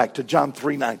 Relate that back to John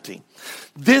 3:19.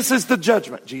 This is the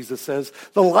judgment, Jesus says.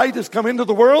 The light has come into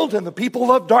the world, and the people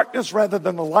love darkness rather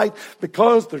than the light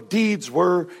because their deeds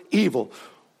were evil.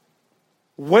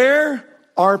 Where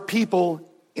are people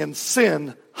in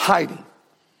sin hiding?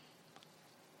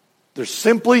 They're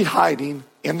simply hiding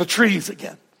in the trees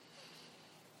again.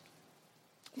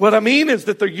 What I mean is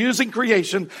that they're using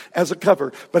creation as a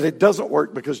cover, but it doesn't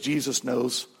work because Jesus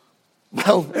knows,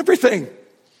 well, everything.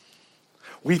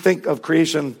 We think of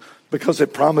creation because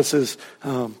it promises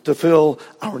to fill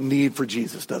our need for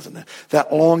Jesus, doesn't it?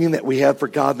 That longing that we have for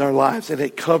God in our lives, and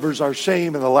it covers our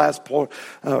shame. And the last point,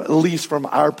 at least from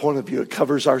our point of view, it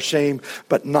covers our shame,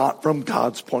 but not from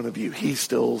God's point of view. He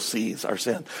still sees our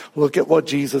sin. Look at what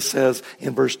Jesus says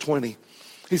in verse 20.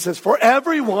 He says, for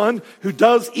everyone who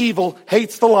does evil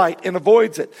hates the light and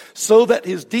avoids it, so that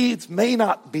his deeds may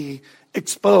not be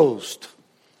exposed.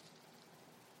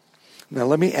 Now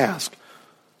let me ask,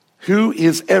 who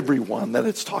is everyone that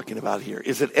it's talking about here?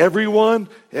 Is it everyone,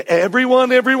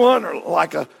 or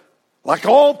like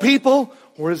all people?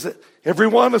 Or is it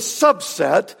everyone a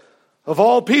subset of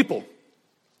all people?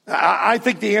 I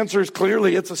think the answer is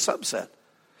clearly it's a subset.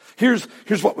 Here's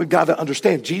what we've got to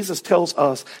understand. Jesus tells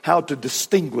us how to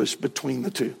distinguish between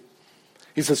the two.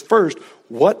 He says, first,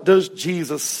 what does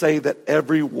Jesus say that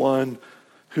everyone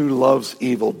who loves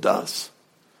evil does?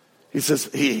 He says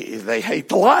they hate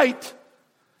the light.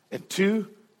 And two,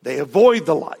 they avoid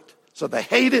the light. So they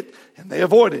hate it and they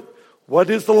avoid it. What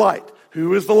is the light?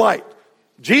 Who is the light?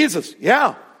 Jesus.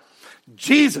 Yeah.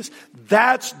 Jesus.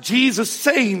 That's Jesus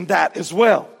saying that as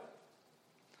well.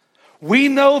 We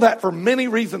know that for many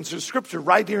reasons through Scripture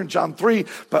right here in John 3,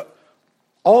 but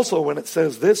also when it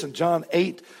says this in John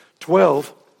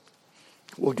 8:12,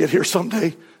 we'll get here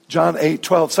someday, John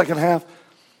 8:12, second half.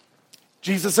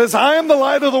 Jesus says, I am the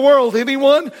light of the world.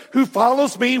 Anyone who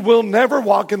follows me will never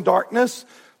walk in darkness,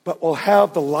 but will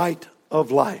have the light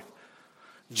of life.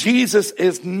 Jesus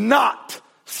is not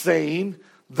saying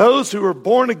those who are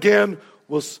born again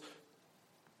will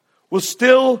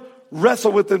still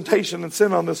wrestle with temptation and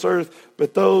sin on this earth,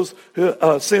 but those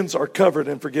whose sins are covered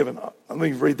and forgiven. Let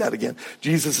me read that again.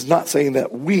 Jesus is not saying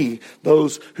that we,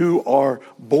 those who are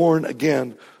born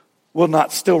again, will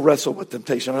not still wrestle with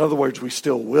temptation. In other words, we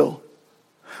still will.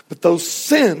 But those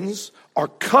sins are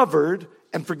covered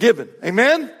and forgiven.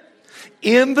 Amen?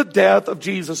 In the death of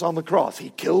Jesus on the cross. He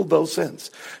killed those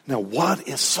sins. Now, what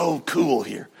is so cool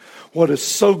here? What is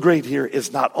so great here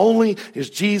is not only is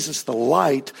Jesus the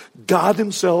light, God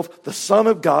himself, the Son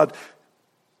of God,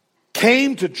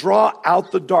 came to draw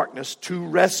out the darkness, to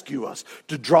rescue us,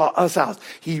 to draw us out.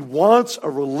 He wants a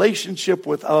relationship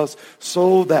with us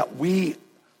so that we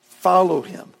follow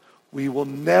him. We will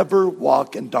never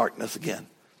walk in darkness again.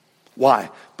 Why?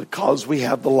 Because we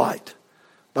have the light.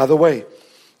 By the way,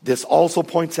 this also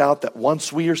points out that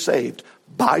once we are saved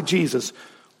by Jesus,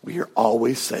 we are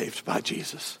always saved by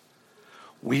Jesus.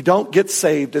 We don't get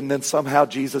saved and then somehow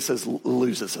Jesus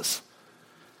loses us.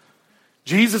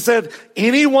 Jesus said,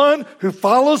 anyone who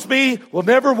follows me will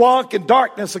never walk in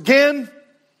darkness again,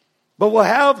 but will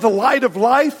have the light of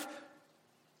life,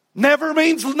 never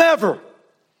means never.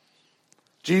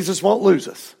 Jesus won't lose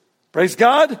us. Praise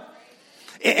God.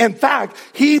 In fact,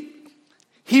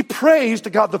 he prays to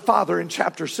God the Father in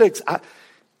chapter 6.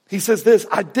 He says this,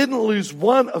 I didn't lose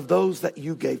one of those that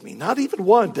you gave me. Not even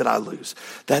one did I lose.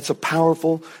 That's a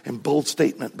powerful and bold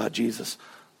statement by Jesus.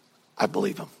 I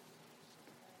believe him.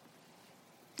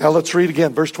 Now let's read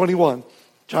again, verse 21,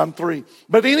 John 3.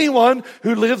 But anyone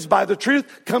who lives by the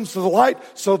truth comes to the light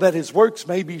so that his works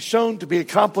may be shown to be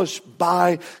accomplished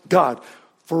by God.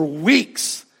 For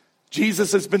weeks,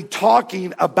 Jesus has been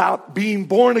talking about being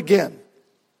born again,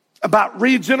 about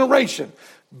regeneration,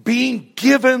 being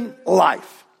given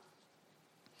life.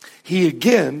 He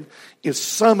again is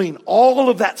summing all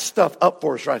of that stuff up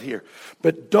for us right here.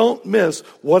 But don't miss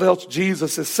what else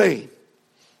Jesus is saying.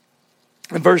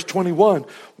 In verse 21,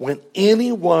 when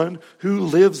anyone who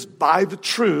lives by the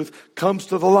truth comes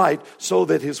to the light so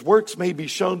that his works may be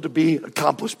shown to be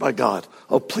accomplished by God.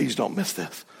 Oh, please don't miss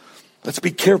this. Let's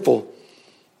be careful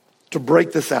to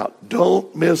break this out.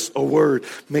 Don't miss a word.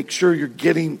 Make sure you're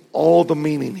getting all the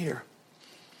meaning here.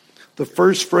 The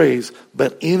first phrase,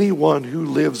 but anyone who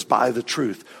lives by the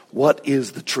truth. What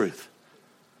is the truth?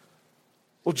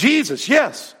 Well, Jesus,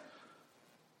 yes.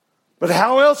 But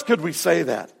how else could we say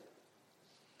that?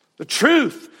 The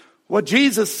truth, what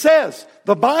Jesus says,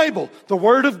 the Bible, the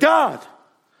Word of God.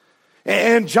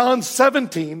 And John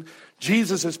 17,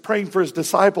 Jesus is praying for his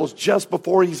disciples just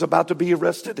before he's about to be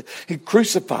arrested and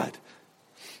crucified.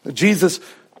 Jesus,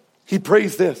 he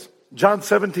prays this. John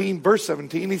 17, verse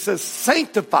 17, he says,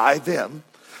 sanctify them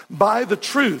by the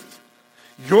truth.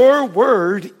 Your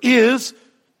word is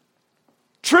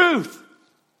truth.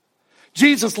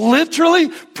 Jesus literally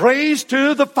prays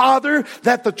to the Father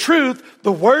that the truth,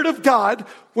 the Word of God,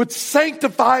 would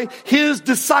sanctify his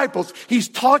disciples. He's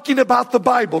talking about the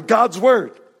Bible, God's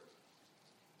Word.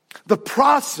 The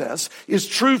process is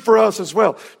true for us as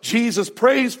well. Jesus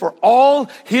prays for all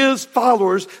his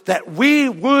followers that we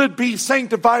would be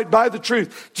sanctified by the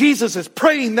truth. Jesus is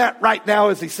praying that right now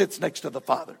as he sits next to the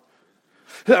Father.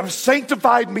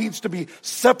 Sanctified means to be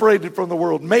separated from the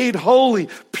world, made holy,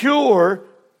 pure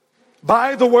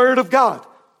by the Word of God.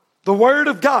 The Word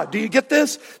of God. Do you get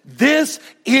this? This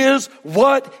is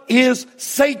what is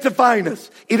sanctifying us.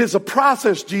 It is a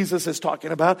process Jesus is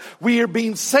talking about. We are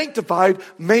being sanctified,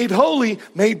 made holy,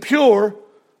 made pure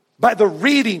by the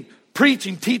reading,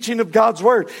 preaching, teaching of God's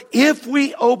Word. If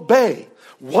we obey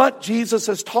what Jesus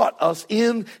has taught us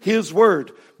in his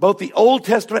Word, both the Old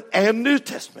Testament and New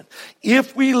Testament,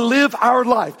 if we live our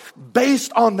life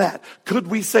based on that, could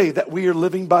we say that we are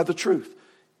living by the truth?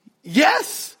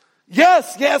 Yes.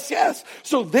 Yes, yes, yes.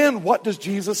 So then what does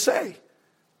Jesus say?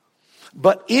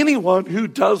 But anyone who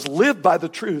does live by the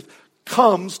truth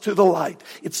comes to the light.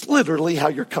 It's literally how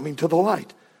you're coming to the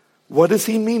light. What is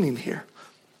he meaning here?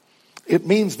 It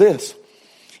means this.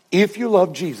 If you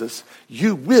love Jesus,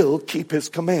 you will keep his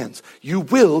commands. You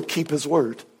will keep his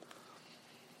word.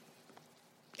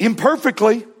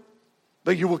 Imperfectly,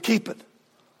 but you will keep it.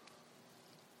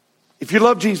 If you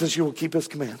love Jesus, you will keep his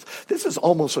commands. This is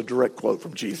almost a direct quote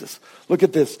from Jesus. Look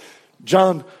at this.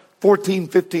 John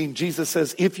 14:15, Jesus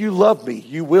says, if you love me,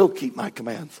 you will keep my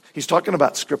commands. He's talking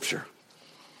about Scripture.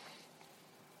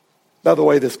 By the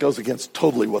way, this goes against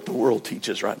totally what the world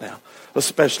teaches right now,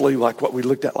 especially like what we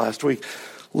looked at last week.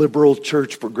 Liberal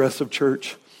church, progressive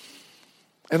church.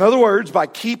 In other words, by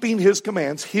keeping his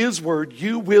commands, his word,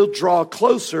 you will draw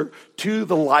closer to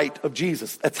the light of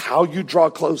Jesus. That's how you draw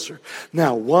closer.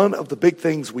 Now, one of the big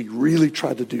things we really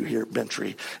try to do here at Bent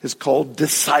Tree is called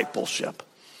discipleship.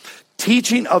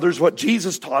 Teaching others what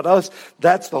Jesus taught us.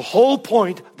 That's the whole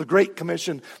point of the Great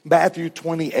Commission, Matthew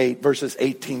 28, verses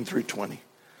 18 through 20.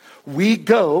 We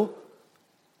go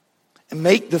and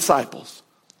make disciples.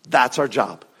 That's our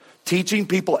job. Teaching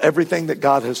people everything that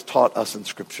God has taught us in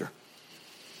Scripture.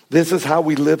 This is how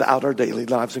we live out our daily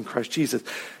lives in Christ Jesus.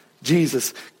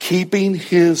 Jesus, keeping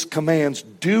his commands,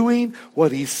 doing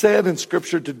what he said in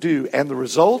Scripture to do. And the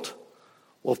result?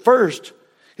 Well, first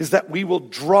is that we will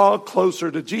draw closer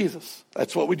to Jesus.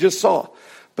 That's what we just saw.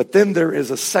 But then there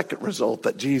is a second result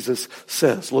that Jesus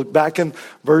says. Look back in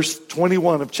verse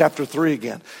 21 of chapter 3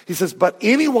 again. He says, but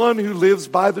anyone who lives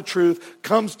by the truth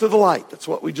comes to the light. That's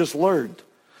what we just learned.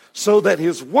 So that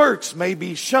his works may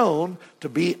be shown to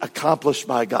be accomplished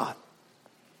by God.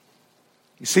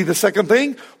 You see the second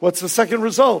thing? What's the second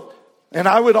result? And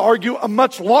I would argue a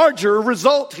much larger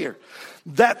result here.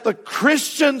 That the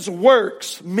Christian's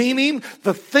works, meaning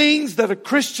the things that a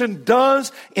Christian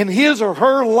does in his or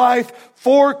her life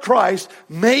for Christ,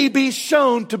 may be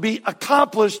shown to be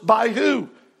accomplished by who?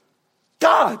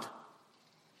 God.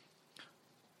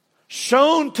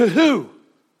 shown to who?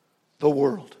 The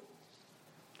world.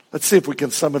 Let's see if we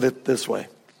can sum it this way.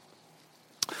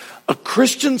 A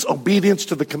Christian's obedience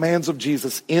to the commands of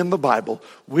Jesus in the Bible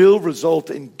will result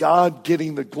in God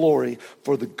getting the glory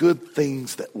for the good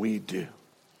things that we do.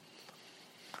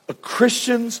 A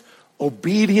Christian's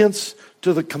obedience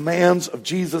to the commands of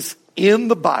Jesus in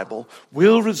the Bible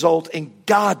will result in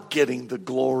God getting the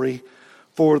glory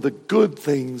for the good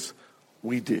things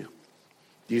we do.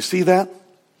 Do you see that?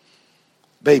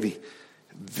 Baby,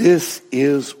 this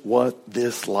is what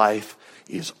this life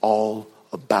is all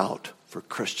about for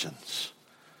Christians.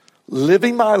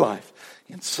 Living my life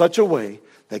in such a way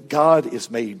that God is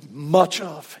made much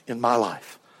of in my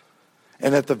life.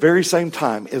 And at the very same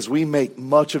time, as we make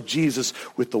much of Jesus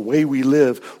with the way we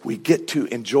live, we get to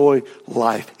enjoy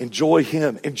life, enjoy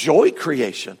Him, enjoy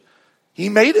creation. He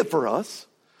made it for us.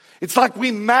 It's like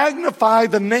we magnify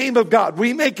the name of God.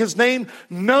 We make His name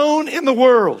known in the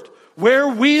world where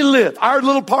we live, our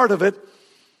little part of it,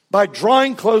 by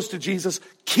drawing close to Jesus,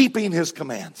 keeping His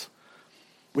commands.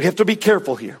 We have to be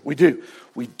careful here. We do.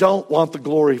 We don't want the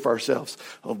glory for ourselves.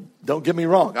 Oh, don't get me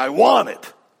wrong. I want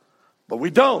it. But we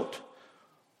don't.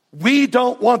 We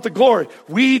don't want the glory.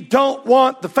 We don't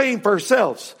want the fame for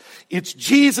ourselves. It's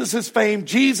Jesus' fame,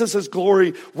 Jesus'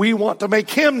 glory. We want to make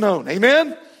Him known.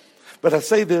 Amen? But I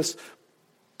say this,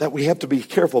 that we have to be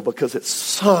careful because it's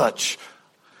such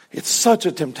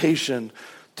a temptation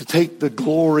to take the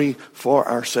glory for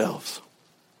ourselves.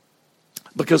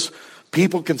 Because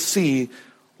people can see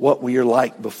what we are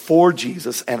like before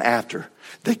Jesus and after.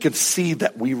 They can see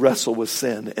that we wrestle with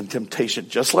sin and temptation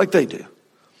just like they do.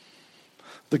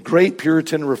 The great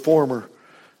Puritan reformer,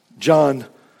 John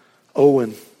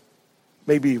Owen,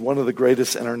 maybe one of the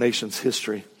greatest in our nation's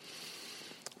history,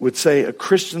 would say a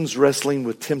Christian's wrestling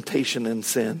with temptation and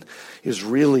sin is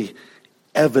really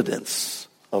evidence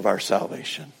of our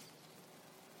salvation.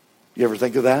 You ever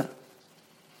think of that?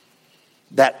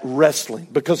 That wrestling.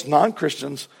 Because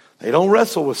non-Christians, they don't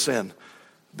wrestle with sin.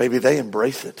 Baby, they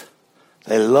embrace it.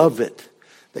 They love it.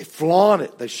 They flaunt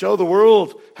it. They show the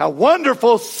world how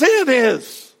wonderful sin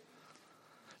is.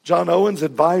 John Owen's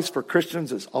advice for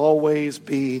Christians is always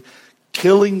be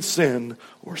killing sin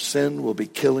or sin will be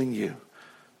killing you.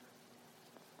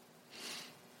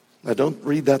 Now don't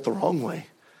read that the wrong way.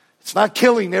 It's not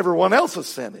killing everyone else's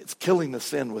sin. It's killing the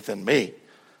sin within me.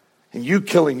 And you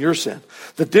killing your sin.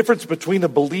 The difference between a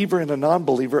believer and a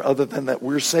non-believer, other than that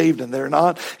we're saved and they're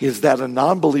not, is that a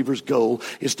non-believer's goal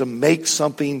is to make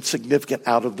something significant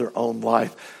out of their own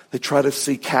life. They try to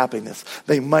seek happiness.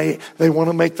 They want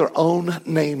to make their own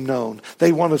name known.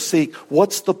 They want to seek,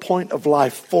 what's the point of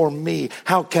life for me?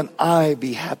 How can I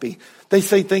be happy? They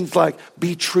say things like,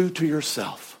 be true to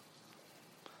yourself.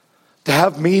 To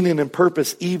have meaning and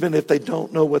purpose, even if they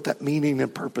don't know what that meaning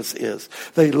and purpose is.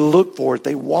 They look for it.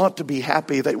 They want to be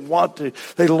happy. They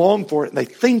long for it, and they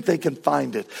think they can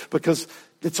find it because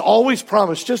it's always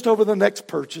promised just over the next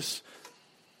purchase.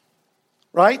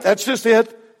 Right? That's just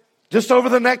it. Just over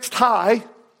the next high.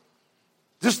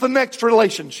 Just the next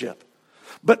relationship.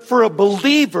 But for a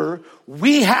believer,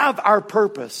 we have our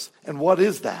purpose. And what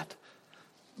is that?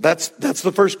 That's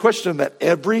the first question that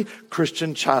every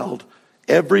Christian child,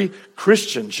 every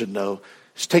Christian should know.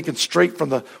 It's taken straight from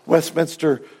the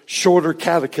Westminster Shorter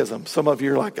Catechism. Some of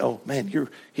you are like, oh man,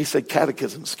 he said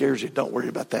catechism scares you. Don't worry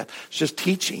about that. It's just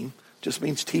teaching. Just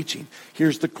means teaching.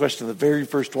 Here's the question, the very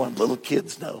first one little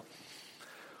kids know.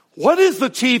 What is the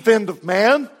chief end of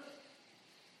man?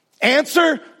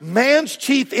 Answer, man's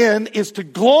chief end is to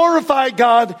glorify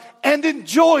God and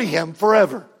enjoy Him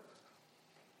forever.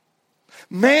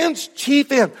 Man's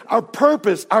chief end, our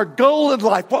purpose, our goal in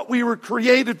life, what we were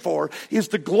created for, is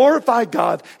to glorify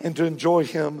God and to enjoy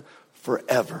Him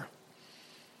forever.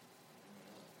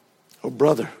 Oh,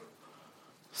 brother,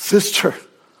 sister,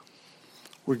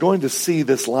 we're going to see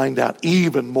this lined out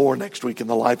even more next week in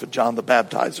the life of John the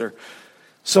Baptizer.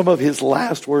 Some of his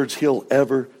last words he'll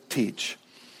ever teach.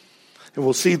 And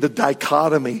we'll see the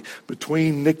dichotomy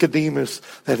between Nicodemus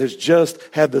that has just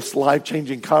had this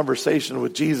life-changing conversation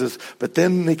with Jesus. But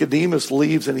then Nicodemus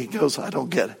leaves and he goes, I don't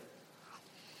get it.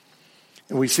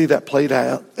 And we see that played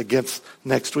out against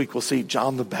next week. We'll see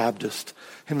John the Baptist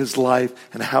and his life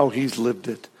and how he's lived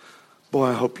it. Boy,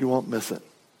 I hope you won't miss it.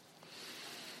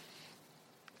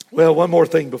 Well, one more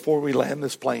thing before we land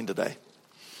this plane today.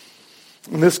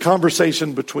 And this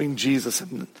conversation between Jesus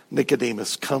and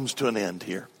Nicodemus comes to an end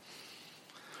here.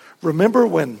 Remember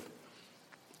when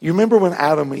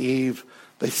Adam and Eve,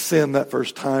 they sinned that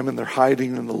first time and they're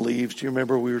hiding in the leaves? Do you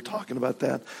remember we were talking about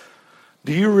that?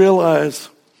 Do you realize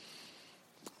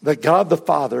that God the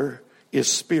Father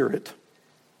is spirit?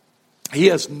 He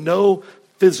has no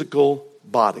physical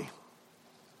body.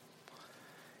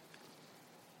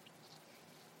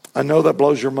 I know that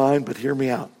blows your mind, but hear me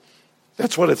out.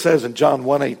 That's what it says in John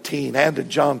 1:18 and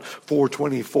in John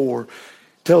 4:24.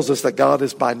 Tells us that God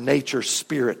is by nature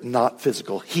spirit, not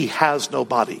physical. He has no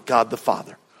body, God the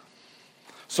Father.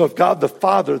 So if God the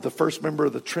Father, the first member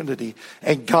of the Trinity,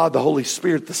 and God the Holy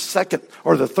Spirit, the second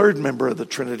or the third member of the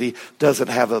Trinity, doesn't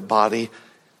have a body,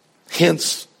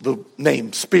 hence the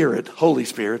name Spirit, Holy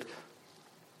Spirit,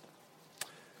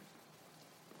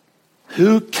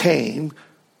 who came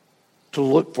to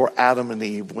look for Adam and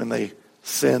Eve when they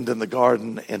sinned in the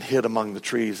garden and hid among the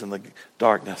trees in the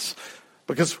darkness?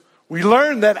 Because we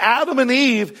learned that Adam and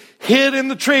Eve hid in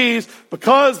the trees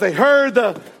because they heard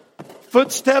the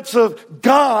footsteps of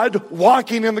God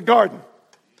walking in the garden.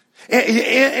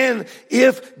 And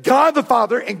if God the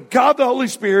Father and God the Holy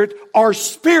Spirit are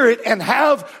spirit and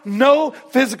have no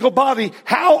physical body,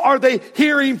 how are they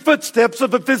hearing footsteps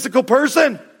of a physical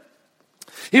person?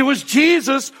 It was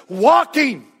Jesus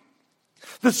walking.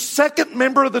 The second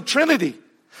member of the Trinity,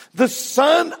 the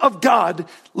Son of God,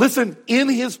 listen, in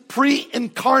his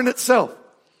pre-incarnate self.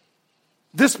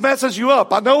 This messes you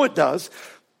up. I know it does.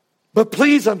 But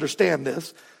please understand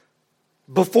this.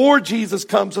 Before Jesus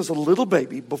comes as a little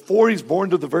baby, before he's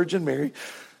born to the Virgin Mary,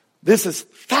 this is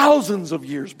thousands of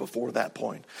years before that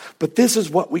point. But this is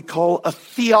what we call a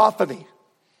theophany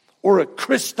or a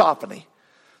Christophany.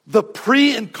 The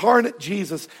pre-incarnate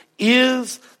Jesus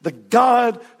is the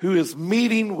God who is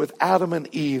meeting with Adam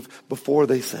and Eve before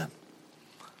they sin.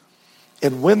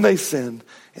 And when they sin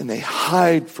and they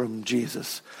hide from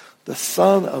Jesus, the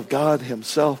Son of God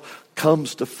himself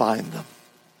comes to find them.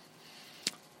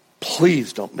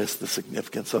 Please don't miss the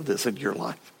significance of this in your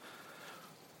life.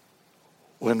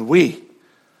 When we,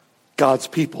 God's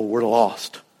people, were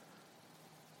lost,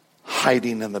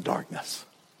 hiding in the darkness,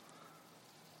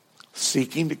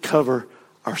 seeking to cover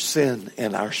our sin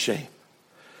and our shame,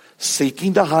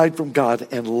 seeking to hide from God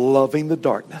and loving the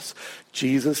darkness,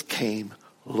 Jesus came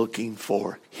looking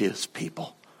for his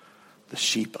people, the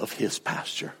sheep of his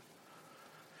pasture.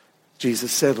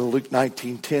 Jesus said in Luke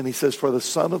 19:10, he says, "For the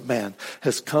Son of Man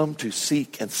has come to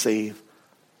seek and save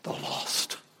the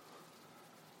lost."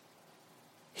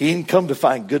 He didn't come to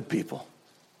find good people.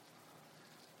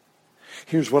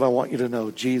 Here's what I want you to know.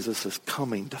 Jesus is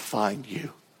coming to find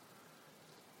you.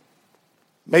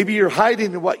 Maybe you're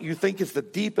hiding in what you think is the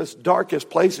deepest,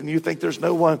 darkest place, and you think there's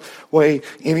no one way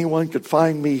anyone could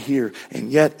find me here.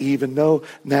 And yet, even though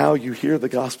now you hear the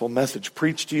gospel message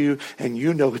preached to you, and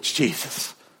you know it's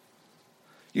Jesus.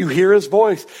 You hear his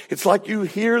voice. It's like you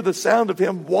hear the sound of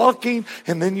him walking,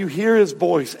 and then you hear his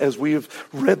voice as we have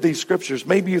read these scriptures.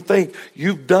 Maybe you think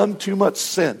you've done too much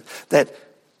sin, that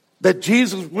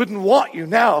Jesus wouldn't want you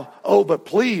now. Oh, but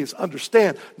please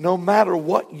understand, no matter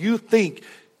what you think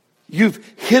you've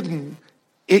hidden,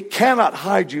 it cannot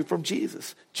hide you from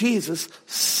Jesus. Jesus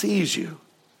sees you.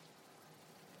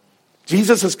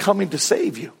 Jesus is coming to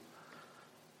save you.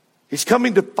 He's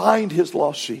coming to find his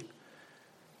lost sheep.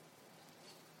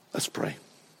 Let's pray.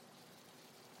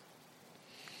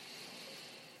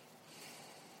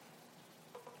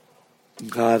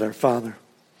 God, our Father,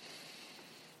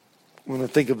 when I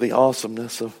think of the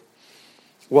awesomeness of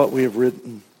what we have read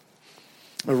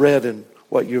in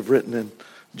what you've written in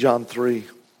John 3,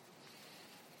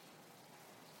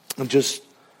 and just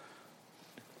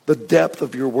the depth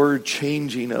of your word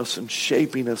changing us and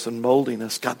shaping us and molding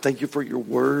us. God, thank you for your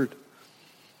word.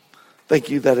 Thank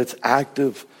you that it's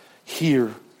active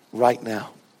here right now.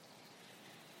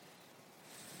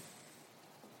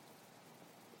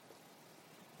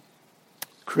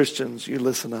 Christians, you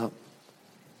listen up.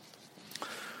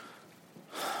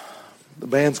 The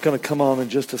band's going to come on in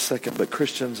just a second, but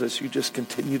Christians, as you just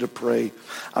continue to pray,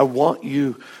 I want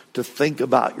you to think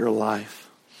about your life.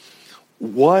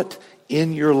 What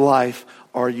in your life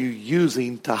are you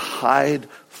using to hide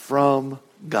from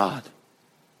God?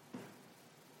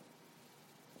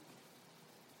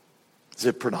 Is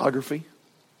it pornography?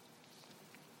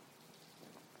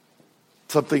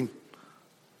 Something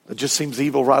that just seems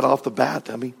evil right off the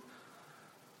bat? I mean,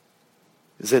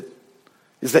 is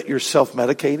that you're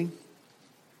self-medicating?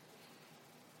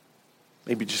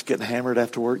 Maybe just getting hammered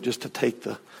after work just to take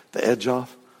the edge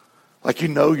off? Like you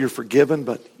know you're forgiven,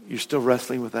 but you're still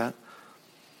wrestling with that?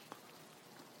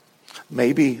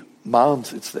 Maybe,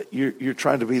 moms, it's that you're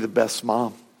trying to be the best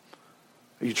mom.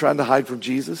 Are you trying to hide from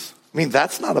Jesus? I mean,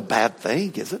 that's not a bad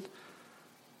thing, is it?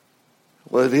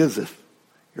 Well, it is if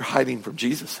you're hiding from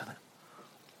Jesus in it.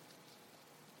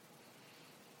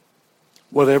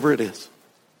 Whatever it is.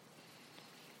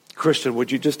 Christian,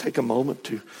 would you just take a moment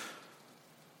to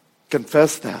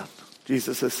confess that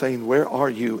Jesus is saying, where are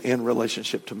you in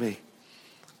relationship to me?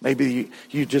 Maybe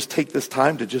you just take this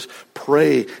time to just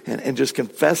pray and just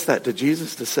confess that to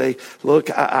Jesus, to say, look,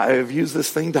 I have used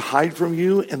this thing to hide from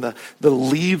you in the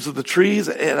leaves of the trees,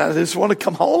 and I just want to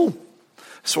come home.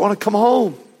 I just want to come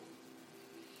home.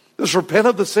 Just repent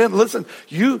of the sin. Listen,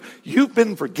 you've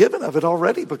been forgiven of it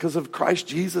already because of Christ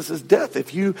Jesus' death.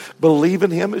 If you believe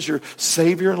in him as your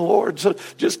Savior and Lord, so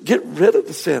just get rid of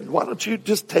the sin. Why don't you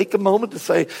just take a moment to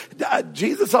say,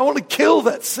 Jesus, I want to kill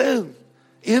that sin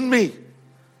in me.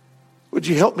 Would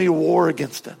you help me war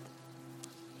against it?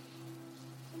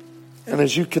 And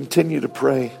as you continue to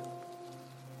pray,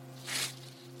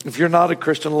 if you're not a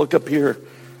Christian, look up here.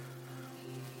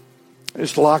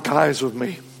 Just lock eyes with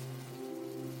me.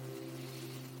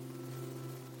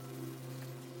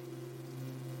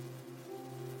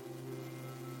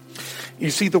 You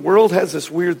see, the world has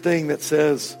this weird thing that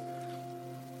says,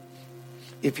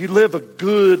 if you live a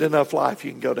good enough life,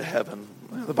 you can go to heaven.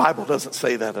 The Bible doesn't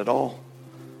say that at all.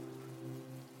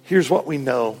 Here's what we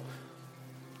know.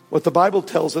 What the Bible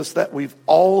tells us, that we've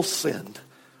all sinned.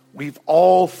 We've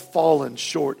all fallen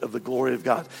short of the glory of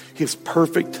God. His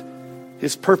perfect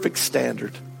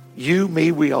standard. You,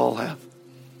 me, we all have.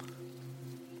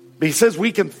 But he says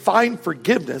we can find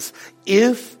forgiveness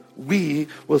if we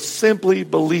will simply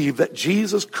believe that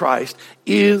Jesus Christ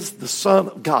is the Son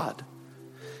of God.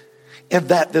 And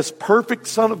that this perfect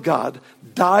Son of God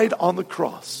died on the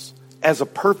cross as a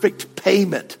perfect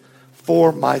payment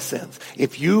for my sins.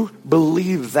 If you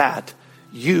believe that,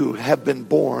 you have been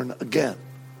born again.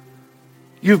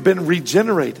 You've been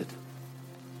regenerated.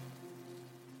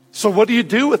 So what do you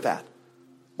do with that?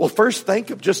 Well, first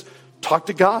think of just talk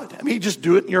to God. I mean, just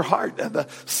do it in your heart, at the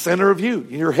center of you,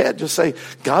 in your head. Just say,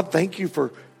 God, thank you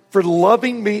for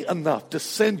loving me enough to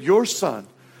send your Son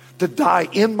to die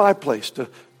in my place, to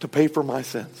pay for my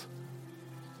sins.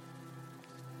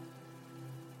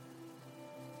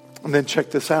 And then check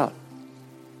this out.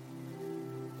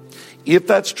 If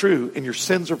that's true and your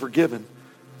sins are forgiven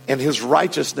and his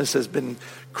righteousness has been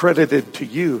credited to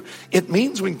you, it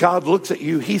means when God looks at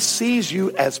you, he sees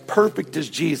you as perfect as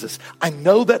Jesus. I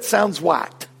know that sounds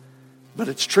whacked, but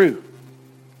it's true.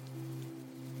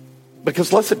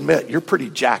 Because let's admit, you're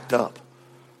pretty jacked up.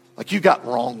 Like you got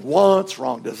wrong wants,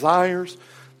 wrong desires.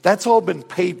 That's all been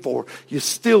paid for. You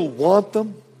still want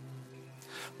them.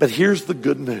 But here's the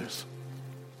good news.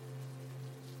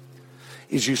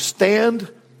 Is you stand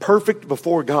perfect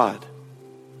before God.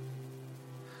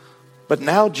 But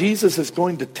now Jesus is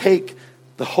going to take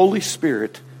the Holy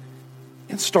Spirit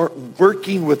and start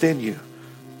working within you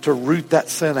to root that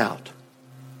sin out.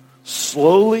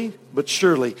 Slowly but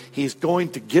surely, he's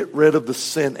going to get rid of the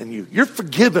sin in you. You're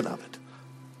forgiven of it.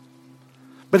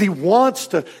 But he wants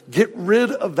to get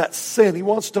rid of that sin. He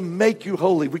wants to make you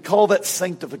holy. We call that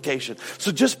sanctification.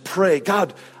 So just pray,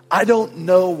 God, I don't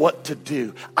know what to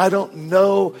do. I don't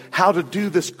know how to do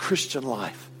this Christian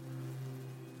life.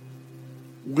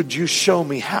 Would you show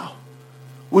me how?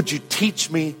 Would you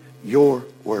teach me your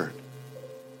word?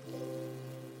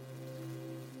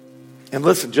 And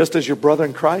listen, just as your brother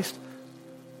in Christ,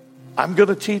 I'm going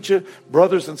to teach you.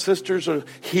 Brothers and sisters are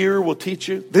here will teach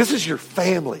you. This is your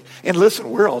family. And listen,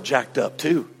 we're all jacked up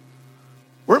too.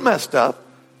 We're messed up.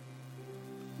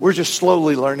 We're just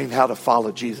slowly learning how to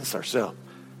follow Jesus ourselves.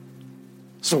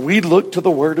 So we look to the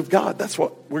Word of God. That's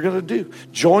what we're going to do.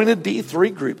 Join a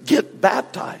D3 group. Get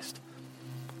baptized.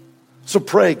 So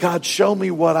pray, God, show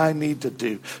me what I need to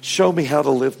do. Show me how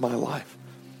to live my life.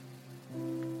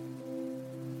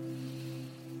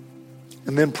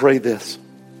 And then pray this.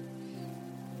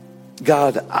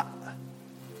 God,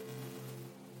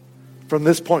 from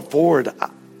this point forward,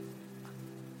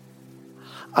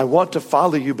 I want to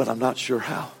follow you, but I'm not sure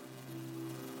how.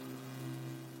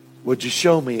 Would you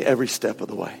show me every step of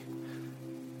the way?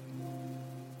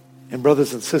 And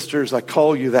brothers and sisters, I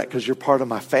call you that because you're part of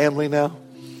my family now.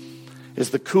 Is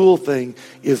the cool thing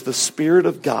is the Spirit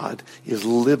of God is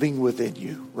living within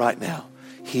you right now.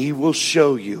 He will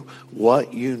show you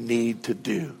what you need to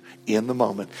do in the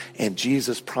moment. And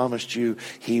Jesus promised you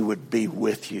he would be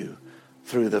with you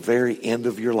through the very end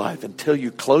of your life until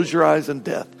you close your eyes in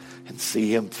death and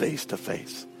see him face to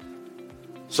face.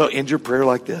 So end your prayer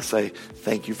like this. Say,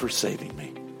 thank you for saving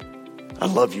me. I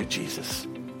love you, Jesus.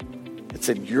 It's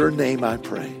in your name I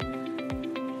pray.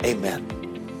 Amen.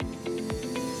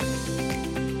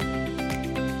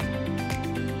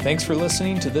 Thanks for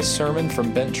listening to this sermon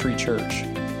from Bent Tree Church.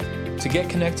 To get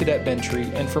connected at Bent Tree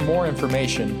and for more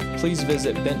information, please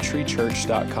visit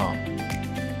benttreechurch.com.